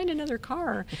going to find another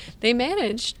car? They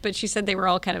managed, but she said they were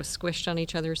all kind of squished on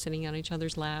each other, sitting on each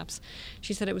other's laps.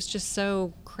 She said it was just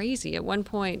so crazy. At one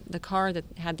point, the car that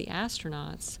had the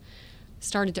astronauts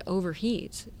started to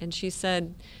overheat. And she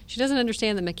said she doesn't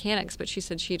understand the mechanics, but she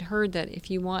said she'd heard that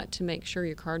if you want to make sure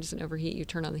your car doesn't overheat, you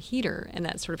turn on the heater, and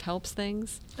that sort of helps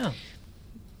things. Oh.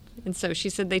 And so she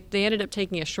said they ended up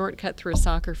taking a shortcut through a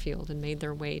soccer field and made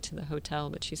their way to the hotel.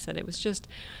 But she said it was just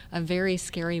a very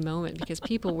scary moment because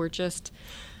people were just,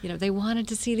 they wanted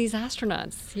to see these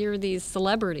astronauts, hear these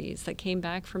celebrities that came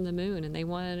back from the moon, and they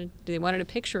wanted a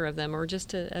picture of them or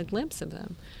just a glimpse of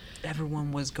them.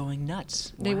 Everyone was going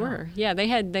nuts. They Wow. were. Yeah, they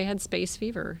had space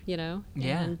fever, Yeah.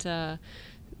 And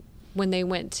when they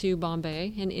went to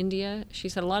Bombay in India, she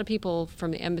said a lot of people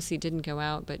from the embassy didn't go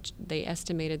out, but they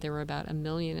estimated there were about 1.5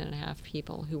 million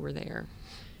people who were there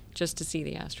just to see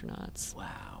the astronauts.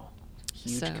 Wow.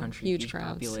 Huge So, country, huge huge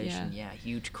crowds, population. Yeah,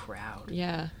 huge crowd.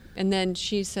 Yeah. And then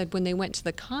she said when they went to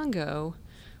the Congo,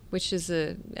 which is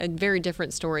a very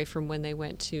different story from when they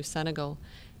went to Senegal,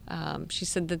 she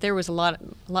said that there was a lot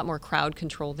more crowd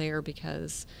control there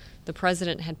because the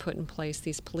president had put in place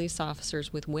these police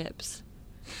officers with whips.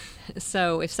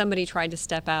 So if somebody tried to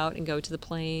step out and go to the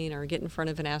plane or get in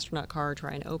front of an astronaut car,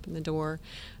 try and open the door,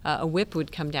 a whip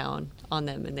would come down on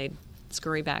them and they'd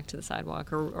scurry back to the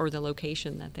sidewalk or the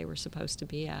location that they were supposed to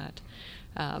be at.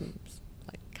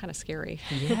 Kind of scary.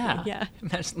 Yeah. Yeah.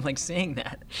 Imagine like saying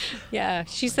that. Yeah.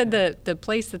 She said the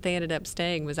place that they ended up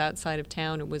staying was outside of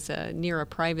town. It was near a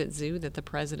private zoo that the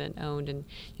president owned, and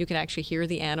you could actually hear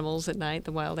the animals at night,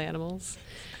 the wild animals.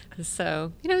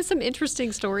 So, some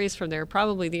interesting stories from there.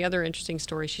 Probably the other interesting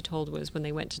story she told was when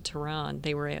they went to Tehran,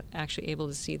 they were actually able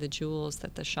to see the jewels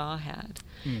that the Shah had.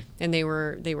 And they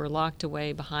were locked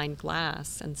away behind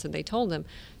glass. And so they told them,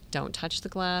 don't touch the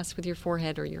glass with your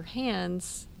forehead or your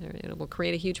hands. It will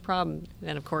create a huge problem.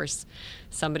 And of course,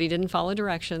 somebody didn't follow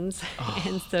directions. Oh.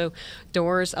 And so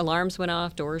alarms went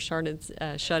off, doors started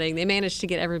shutting. They managed to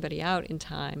get everybody out in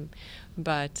time.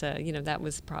 But, that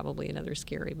was probably another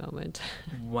scary moment.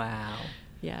 Wow.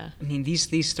 Yeah. I mean,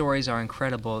 these stories are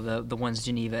incredible, the ones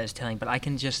Geneva is telling, but I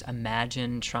can just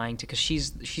imagine trying to, because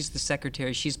she's the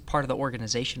secretary, she's part of the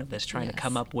organization of this, trying to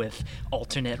come up with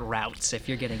alternate routes if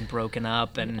you're getting broken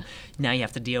up, and now you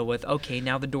have to deal with, okay,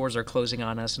 now the doors are closing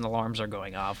on us and alarms are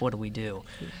going off, what do we do?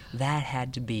 That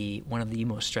had to be one of the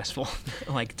most stressful,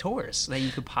 tours that you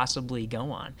could possibly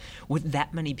go on. With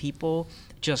that many people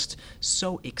just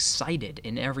so excited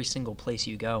in every single place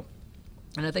you go.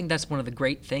 And I think that's one of the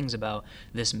great things about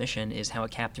this mission is how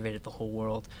it captivated the whole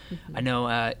world. Mm-hmm. I know,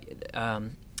 I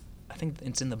think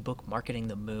it's in the book Marketing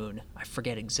the Moon. I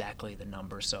forget exactly the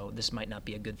number, so this might not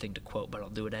be a good thing to quote, but I'll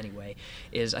do it anyway,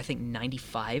 is I think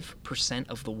 95%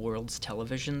 of the world's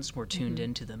televisions were tuned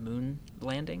into the moon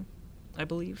landing, I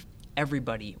believe.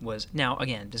 Everybody was, now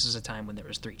again, this is a time when there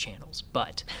was 3 channels,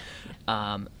 but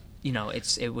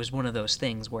it was one of those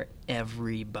things where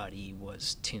everybody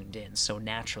was tuned in. So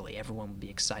naturally, everyone would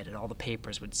be excited. All the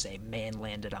papers would say, man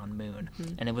landed on moon.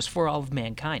 Mm-hmm. And it was for all of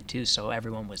mankind, too, so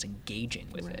everyone was engaging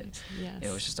with it. Yes. It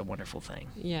was just a wonderful thing.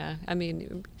 Yeah. I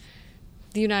mean,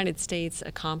 the United States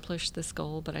accomplished this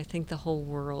goal, but I think the whole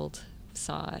world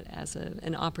saw it as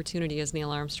an opportunity, as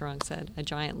Neil Armstrong said, a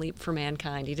giant leap for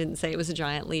mankind. He didn't say it was a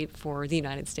giant leap for the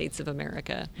United States of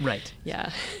America. Right. Yeah.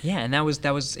 Yeah, and that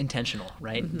was intentional,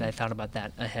 right? Mm-hmm. I thought about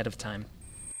that ahead of time.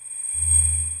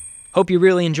 Hope you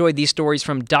really enjoyed these stories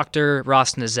from Dr.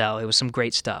 Ross-Nazzal. It was some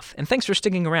great stuff. And thanks for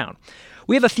sticking around.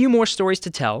 We have a few more stories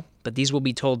to tell, but these will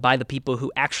be told by the people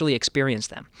who actually experienced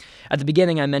them. At the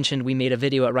beginning, I mentioned we made a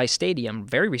video at Rice Stadium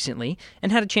very recently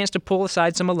and had a chance to pull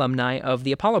aside some alumni of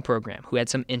the Apollo program who had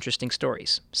some interesting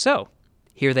stories. So,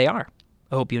 here they are.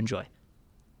 I hope you enjoy.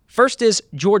 First is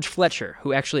George Fletcher,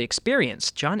 who actually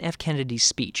experienced John F. Kennedy's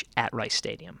speech at Rice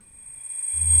Stadium.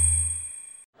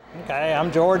 Okay,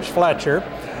 I'm George Fletcher.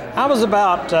 I was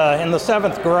about in the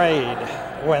 7th grade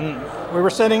when we were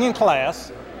sitting in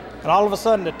class, and all of a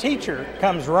sudden the teacher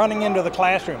comes running into the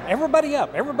classroom. Everybody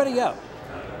up, everybody up.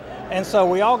 And so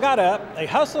we all got up. They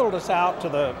hustled us out to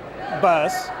the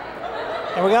bus,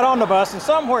 and we got on the bus, and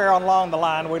somewhere along the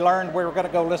line we learned we were going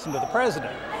to go listen to the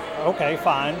president. Okay,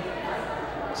 fine.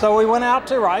 So we went out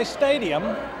to Rice Stadium,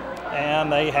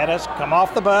 and they had us come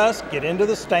off the bus, get into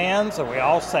the stands, and we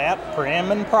all sat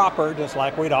prim and proper, just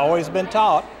like we'd always been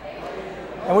taught.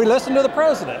 And we listened to the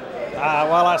president.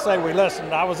 Well, I say we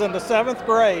listened. I was in the 7th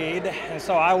grade, and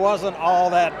so I wasn't all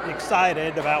that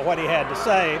excited about what he had to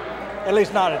say, at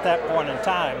least not at that point in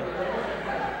time.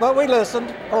 But we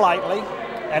listened politely,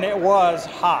 and it was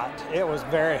hot. It was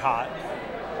very hot.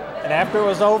 And after it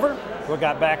was over, we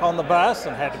got back on the bus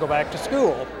and had to go back to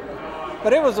school.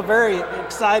 But it was a very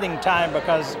exciting time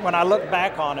because when I look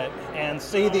back on it and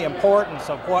see the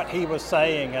importance of what he was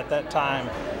saying at that time,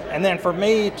 and then for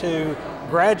me to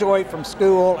graduate from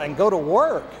school and go to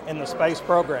work in the space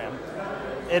program,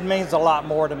 it means a lot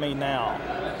more to me now.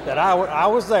 That I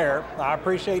was there, I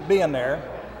appreciate being there.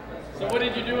 So what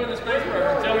did you do in the space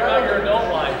program? Tell me about your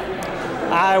adult life.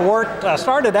 I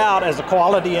started out as a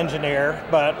quality engineer,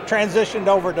 but transitioned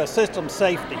over to system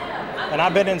safety. And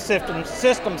I've been in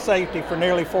system safety for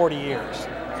nearly 40 years.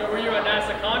 So were you a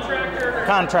NASA contractor?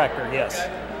 Contractor, yes. Okay.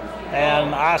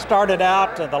 And I started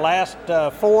out the last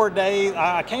 4 days,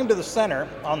 I came to the center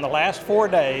on the last 4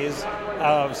 days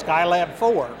of Skylab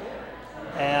 4.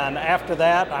 And after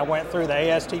that, I went through the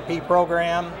ASTP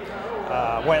program,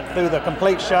 went through the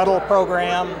complete shuttle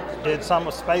program, did some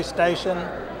of Space Station,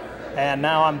 and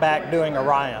now I'm back doing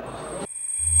Orion.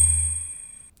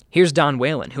 Here's Don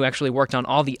Whalen, who actually worked on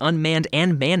all the unmanned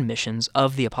and manned missions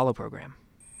of the Apollo program.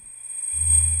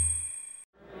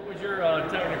 What was your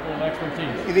technical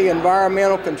expertise? The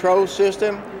environmental control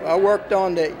system. I worked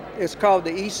on it's called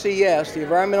the ECS, the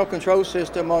environmental control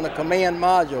system on the command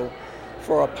module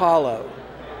for Apollo.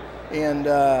 And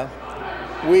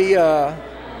we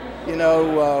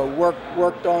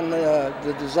worked on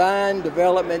the design,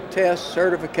 development, test,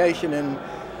 certification, and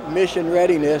mission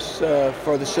readiness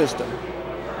for the system.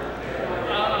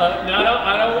 Now,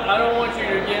 I don't want you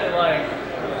to get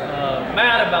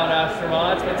mad about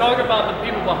astronauts, but talk about the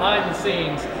people behind the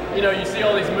scenes. You know, you see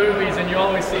all these movies, and you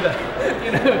always see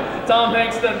that Tom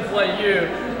Hanks doesn't play you.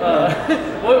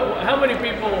 How many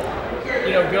people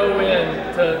go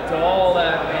in to all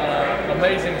that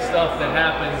amazing stuff that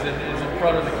happens and is in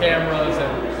front of the cameras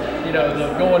and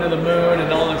the going to the moon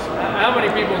and all this? How many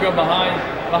people go behind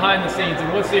the scenes,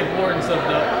 and what's the importance of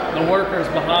the workers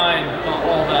behind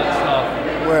all that stuff?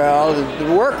 Well,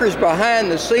 the workers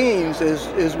behind the scenes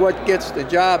is what gets the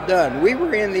job done. We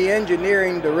were in the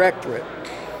engineering directorate.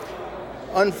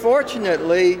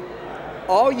 Unfortunately,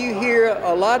 all you hear,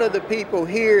 a lot of the people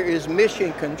here, is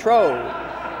mission control.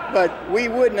 But we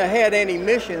wouldn't have had any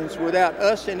missions without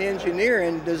us in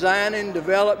engineering, designing,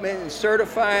 development, and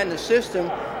certifying the system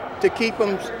to keep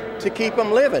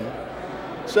them living.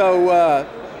 So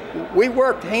we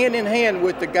worked hand in hand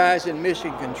with the guys in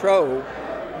mission control,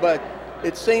 but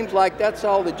it seems like that's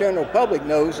all the general public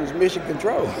knows is mission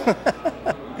control.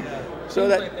 So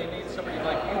that like they need somebody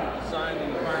like you to design the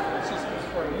environmental systems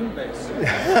for a moon base.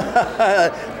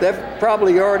 They've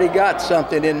probably already got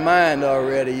something in mind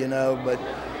already,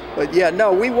 But yeah,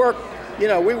 no, we work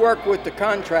with the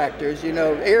contractors.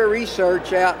 Air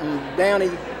Research out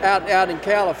in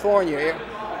California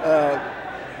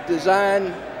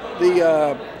designed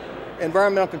the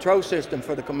environmental control system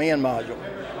for the command module.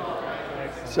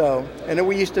 So, and then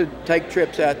we used to take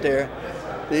trips out there.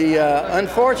 The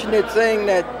unfortunate thing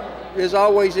that is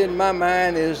always in my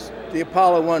mind is the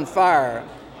Apollo 1 fire.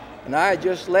 And I had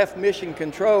just left mission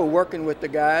control working with the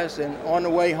guys, and on the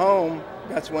way home,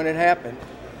 that's when it happened.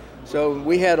 So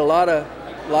we had a lot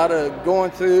of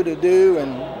going through to do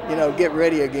and get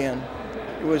ready again.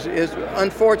 It's an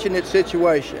unfortunate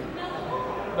situation.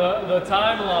 The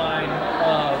timeline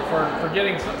for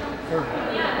getting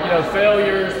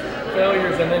failures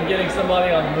and then getting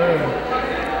somebody on the moon.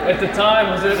 At the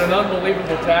time, was it an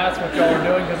unbelievable task what y'all were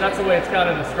doing? Because that's the way it's kind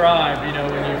of described,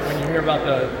 when you hear about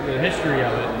the history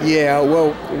of it. Yeah,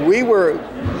 well, we were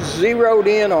zeroed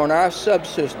in on our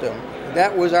subsystem.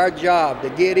 That was our job, to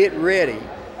get it ready.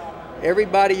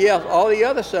 Everybody else, all the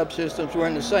other subsystems were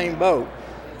in the same boat.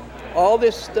 All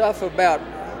this stuff about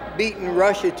beating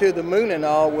Russia to the moon and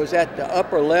all was at the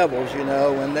upper levels,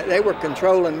 and they were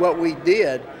controlling what we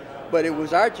did. But it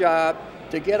was our job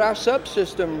to get our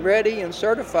subsystem ready and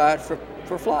certified for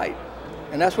flight.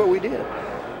 And that's what we did.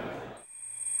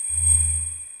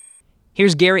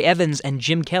 Here's Gary Evans and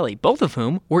Jim Kelly, both of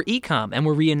whom were ECOM and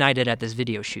were reunited at this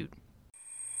video shoot.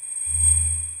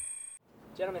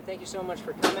 Gentlemen, thank you so much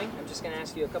for coming. I'm just going to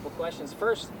ask you a couple questions.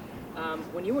 First,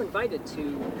 when you were invited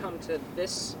to come to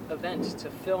this event to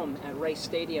film at Rice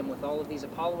Stadium with all of these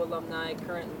Apollo alumni,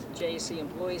 current JAC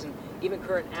employees, and even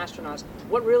current astronauts,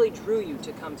 what really drew you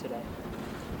to come today?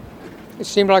 It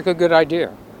seemed like a good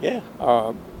idea. Yeah.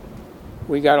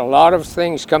 We got a lot of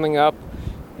things coming up,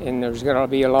 and there's going to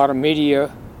be a lot of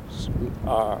media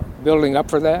building up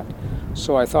for that.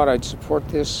 So I thought I'd support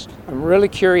this. I'm really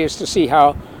curious to see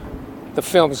how the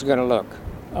film is going to look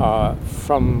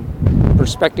from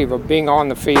perspective of being on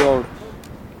the field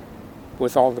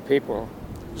with all the people.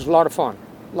 It was a lot of fun.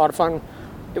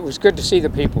 It was good to see the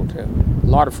people too. A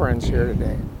lot of friends here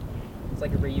today. It's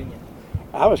like a reunion.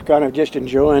 I was kind of just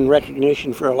enjoying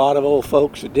recognition for a lot of old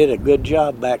folks that did a good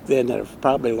job back then that have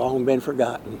probably long been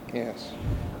forgotten. Yes.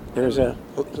 There's a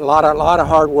lot of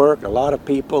hard work, a lot of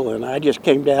people, and I just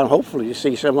came down hopefully to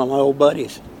see some of my old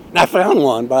buddies. And I found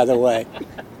one, by the way.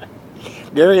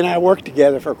 Gary and I worked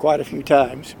together for quite a few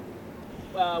times.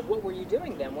 What were you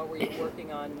doing then? What were you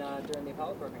working on during the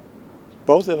Apollo program?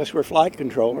 Both of us were flight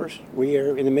controllers. We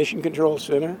are in the Mission Control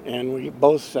Center, and we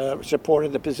both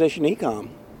supported the position ECOM.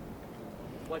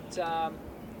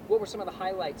 What were some of the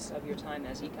highlights of your time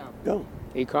as ECOM? Go.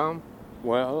 ECOM?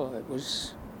 Well,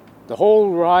 the whole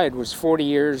ride was 40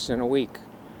 years in a week.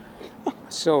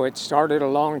 So it started a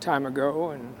long time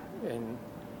ago, and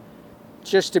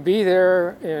just to be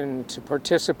there and to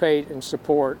participate and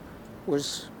support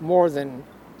was more than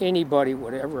anybody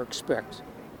would ever expect.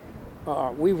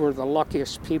 We were the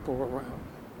luckiest people around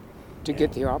to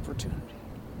get the opportunity.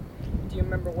 Do you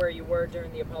remember where you were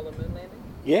during the Apollo moon landing?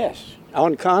 Yes,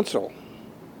 on console.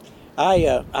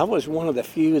 I was one of the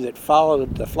few that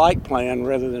followed the flight plan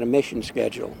rather than a mission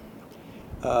schedule.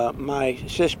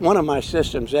 One of my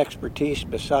system's expertise,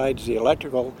 besides the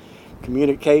electrical,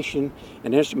 communication,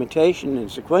 and instrumentation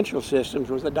and sequential systems,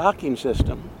 was the docking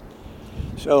system.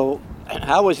 So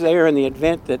I was there in the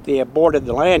event that they aborted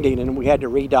the landing and we had to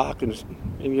redock, and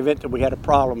in the event that we had a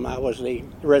problem, I was the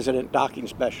resident docking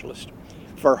specialist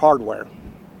for hardware.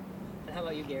 And how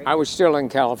about you, Gary? I was still in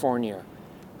California.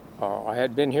 I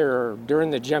had been here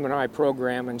during the Gemini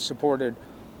program and supported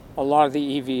a lot of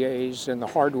the EVAs and the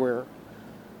hardware.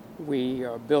 We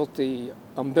built the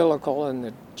umbilical and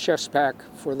the chest pack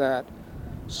for that.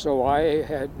 So I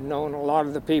had known a lot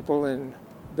of the people in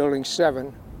Building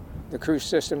 7, the Crew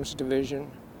Systems Division,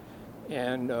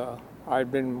 and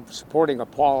I'd been supporting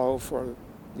Apollo for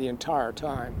the entire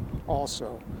time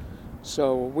also.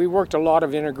 So we worked a lot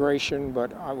of integration,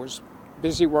 but I was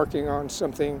busy working on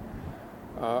something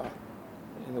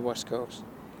in the West Coast.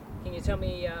 Can you tell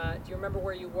me, do you remember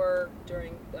where you were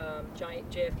during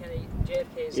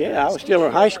JFK's? Yeah, I was still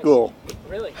in high school.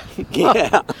 Really?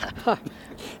 Yeah.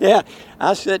 Yeah, I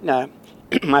was sitting,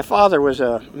 my father was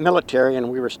a military and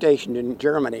we were stationed in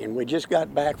Germany, and we just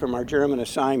got back from our German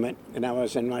assignment, and I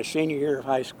was in my senior year of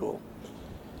high school.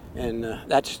 And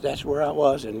that's where I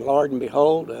was, and Lord and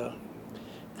behold, a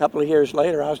couple of years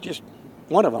later, I was just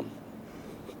one of them.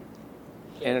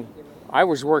 And I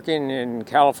was working in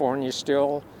California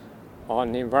still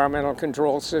on the environmental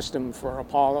control system for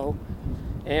Apollo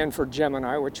and for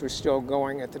Gemini, which was still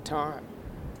going at the time.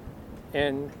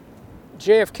 And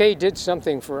JFK did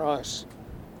something for us.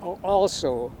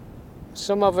 Also,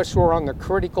 some of us were on the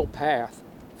critical path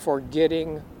for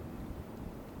getting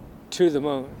to the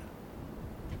moon.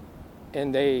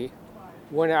 And they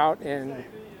went out and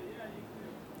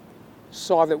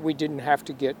saw that we didn't have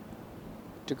to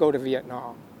go to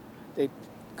Vietnam. They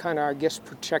kind of, I guess,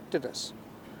 protected us.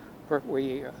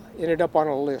 We ended up on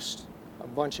a list, a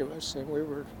bunch of us, and we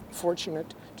were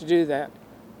fortunate to do that.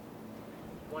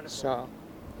 Wonderful. So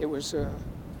it was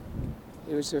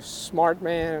a smart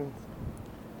man,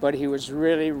 but he was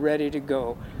really ready to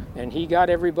go, and he got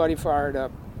everybody fired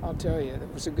up. I'll tell you,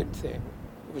 it was a good thing.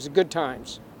 It was good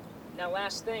times. Now,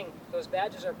 last thing, those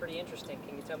badges are pretty interesting.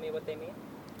 Can you tell me what they mean?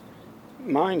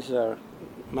 Mine's a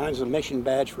mission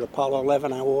badge for Apollo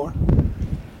 11 I wore.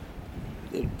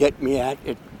 It gave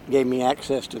me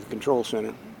access to the control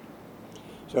center.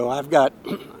 So I've got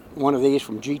one of these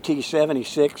from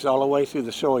GT-76 all the way through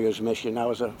the Soyuz mission. I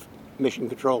was a mission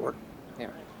controller. Yeah.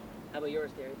 How about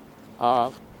yours, Gary?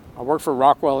 I worked for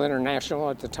Rockwell International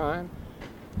at the time,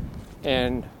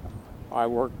 and I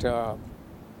worked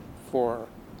for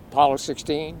Apollo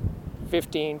 16,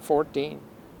 15, 14,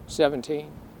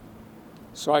 17.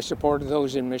 So I supported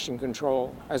those in mission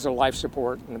control as a life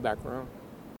support in the back room.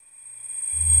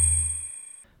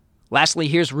 Lastly,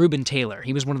 here's Reuben Taylor.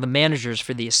 He was one of the managers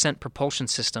for the Ascent Propulsion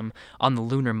System on the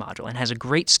lunar module and has a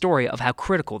great story of how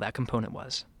critical that component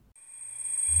was.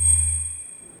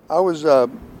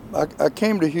 I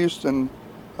came to Houston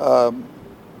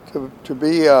to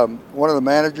be one of the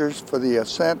managers for the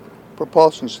Ascent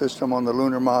Propulsion System on the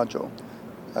lunar module.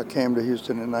 I came to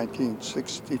Houston in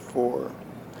 1964.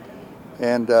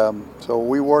 And so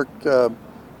we worked the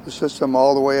system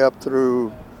all the way up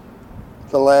through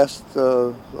the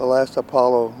last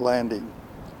Apollo landing.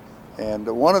 And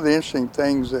one of the interesting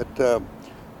things that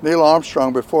Neil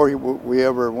Armstrong, before we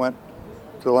ever went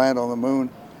to land on the moon,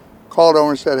 called over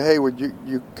and said, "Hey, would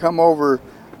you come over?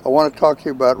 I want to talk to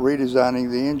you about redesigning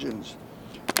the engines.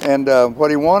 And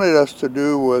what he wanted us to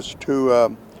do was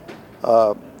to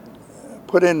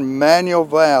put in manual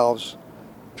valves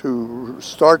to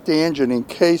start the engine in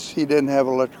case he didn't have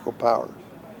electrical power.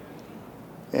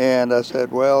 And I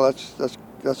said, well,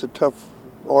 that's a tough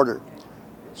order.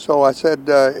 So I said,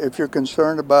 if you're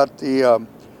concerned about the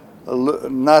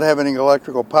not having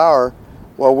electrical power,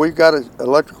 well, we've got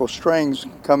electrical strings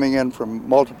coming in from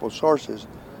multiple sources,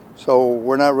 so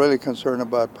we're not really concerned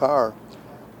about power.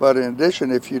 But in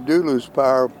addition, if you do lose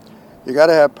power, you got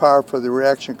to have power for the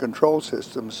reaction control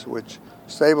systems, which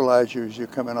stabilize you as you're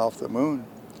coming off the moon.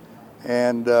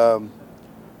 And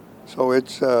so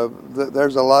it's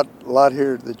there's a lot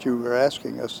here that you were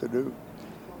asking us to do.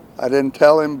 I didn't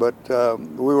tell him, but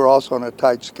we were also on a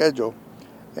tight schedule,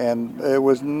 and it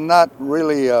was not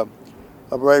really a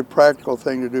very practical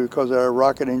thing to do because our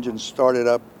rocket engine started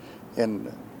up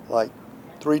in like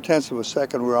 0.3 of a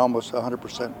second. We were almost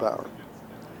 100% power.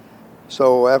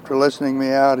 So after listening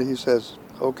me out, he says,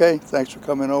 okay, thanks for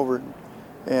coming over,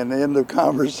 and end the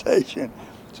conversation.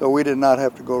 So we did not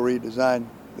have to go redesign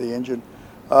the engine.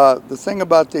 The thing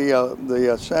about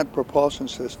the Ascent propulsion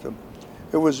system,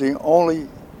 it was the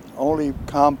only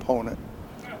component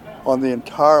on the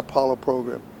entire Apollo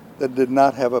program that did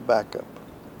not have a backup.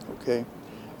 Okay,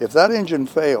 if that engine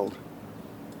failed,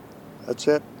 that's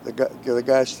it. The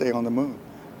guys stay on the moon.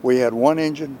 We had one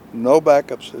engine, no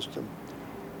backup system.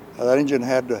 That engine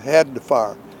had to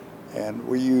fire, and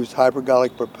we used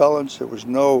hypergolic propellants. There was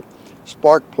no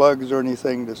spark plugs or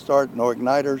anything to start, no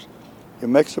igniters. You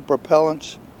mix the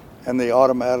propellants, and they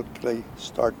automatically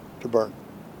start to burn.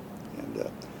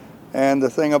 And the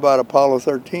thing about Apollo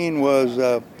 13 was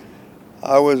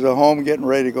I was at home getting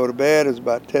ready to go to bed. It was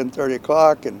about 10:30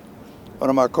 o'clock, and one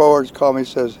of my cohorts called me and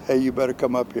says, hey, you better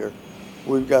come up here.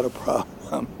 We've got a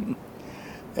problem.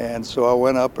 And so I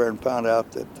went up there and found out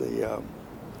that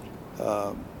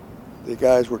the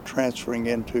guys were transferring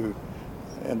into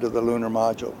the lunar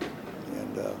module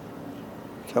and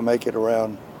to make it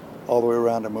around all the way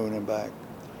around the moon and back.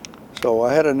 So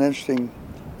I had an interesting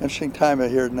time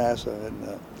here at NASA,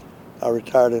 and I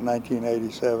retired in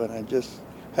 1987 and just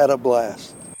had a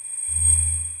blast.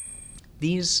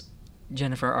 These,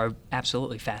 Jennifer, are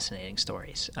absolutely fascinating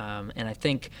stories, and I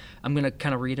think I'm going to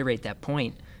kind of reiterate that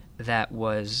point. That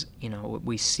was,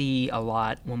 we see a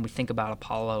lot when we think about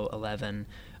Apollo 11.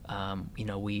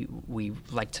 We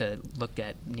like to look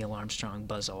at Neil Armstrong,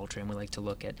 Buzz Aldrin. We like to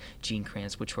look at Gene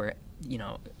Kranz, which were,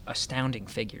 astounding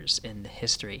figures in the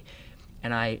history.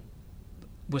 And I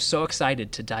was so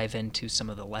excited to dive into some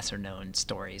of the lesser-known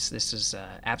stories. This is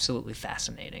absolutely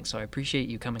fascinating. So I appreciate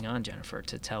you coming on, Jennifer,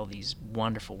 to tell these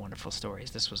wonderful, wonderful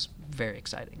stories. This was very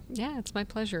exciting. Yeah, it's my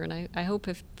pleasure. And I hope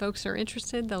if folks are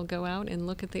interested, they'll go out and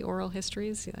look at the oral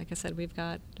histories. Like I said, we've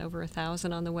got over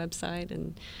 1,000 on the website,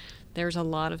 and there's a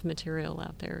lot of material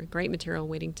out there, great material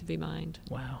waiting to be mined.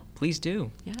 Wow. Please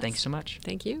do. Yes. Thanks so much.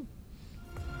 Thank you.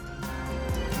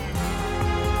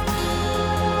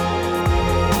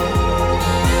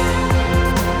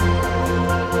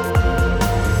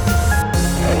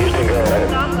 Houston, go ahead.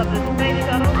 Stop of the space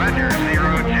shuttle. Roger,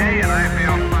 0J, and I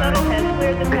feel fine. Shuttle has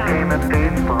cleared the tower. Became a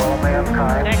theme for all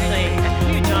mankind. It's actually a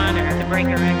huge honor to break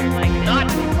a record like this. Not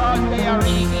because they are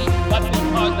easy, but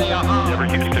because they are hard. Never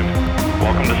Houston,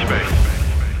 welcome to space.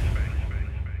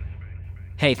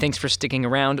 Hey, thanks for sticking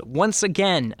around once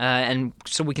again. And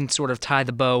so we can sort of tie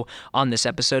the bow on this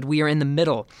episode. We are in the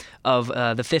middle of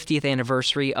the 50th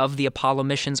anniversary of the Apollo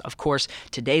missions. Of course,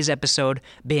 today's episode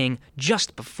being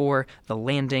just before the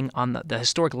landing on the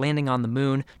historic landing on the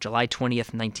moon, July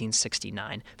 20th,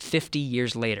 1969, 50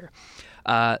 years later.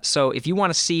 So if you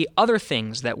want to see other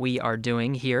things that we are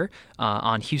doing here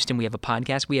on Houston We Have a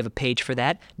Podcast, we have a page for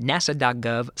that,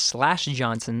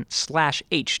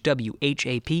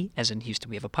 nasa.gov/Johnson/HWHAP, as in Houston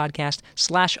We Have a Podcast,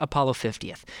 /Apollo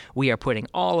 50th. We are putting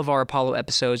all of our Apollo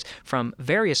episodes from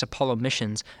various Apollo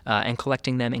missions and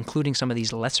collecting them, including some of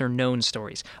these lesser-known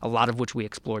stories, a lot of which we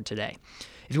explored today.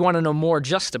 If you want to know more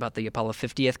just about the Apollo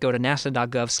 50th, go to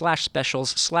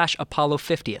nasa.gov/specials/Apollo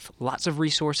 50th. Lots of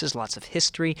resources, lots of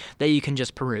history that you can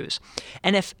just peruse.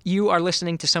 And if you are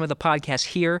listening to some of the podcasts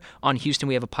here on Houston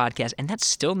We Have a Podcast, and that's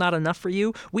still not enough for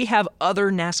you, we have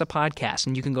other NASA podcasts,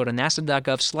 and you can go to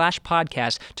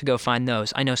nasa.gov/podcast to go find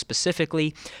those. I know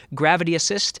specifically Gravity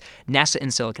Assist, NASA in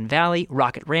Silicon Valley,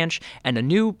 Rocket Ranch, and a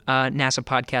new NASA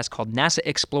podcast called NASA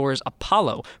Explores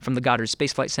Apollo from the Goddard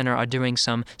Space Flight Center are doing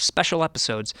some special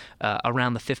episodes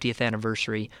around the 50th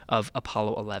anniversary of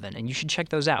Apollo 11, and you should check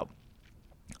those out.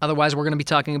 Otherwise, we're going to be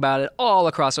talking about it all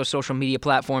across our social media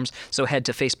platforms, so head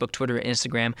to Facebook, Twitter, and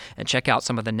Instagram and check out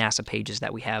some of the NASA pages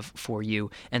that we have for you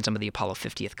and some of the Apollo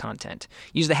 50th content.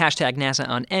 Use the hashtag NASA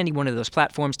on any one of those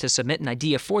platforms to submit an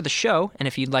idea for the show, and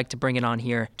if you'd like to bring it on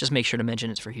here, just make sure to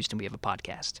mention it's for Houston We Have a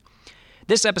Podcast.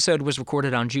 This episode was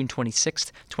recorded on June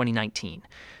 26th, 2019.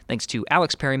 Thanks to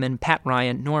Alex Perryman, Pat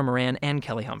Ryan, Nora Moran, and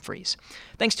Kelly Humphreys.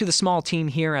 Thanks to the small team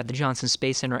here at the Johnson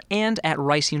Space Center and at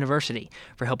Rice University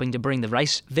for helping to bring the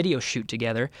Rice video shoot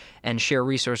together and share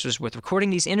resources with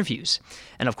recording these interviews.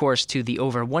 And of course, to the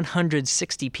over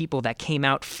 160 people that came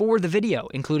out for the video,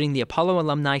 including the Apollo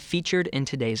alumni featured in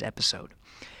today's episode.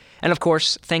 And of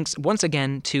course, thanks once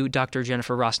again to Dr.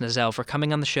 Jennifer Ross-Nazzal for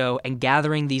coming on the show and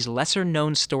gathering these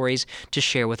lesser-known stories to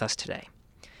share with us today.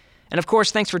 And of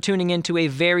course, thanks for tuning in to a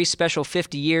very special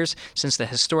 50 years since the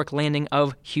historic landing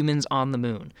of humans on the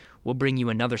moon. We'll bring you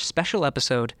another special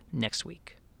episode next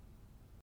week.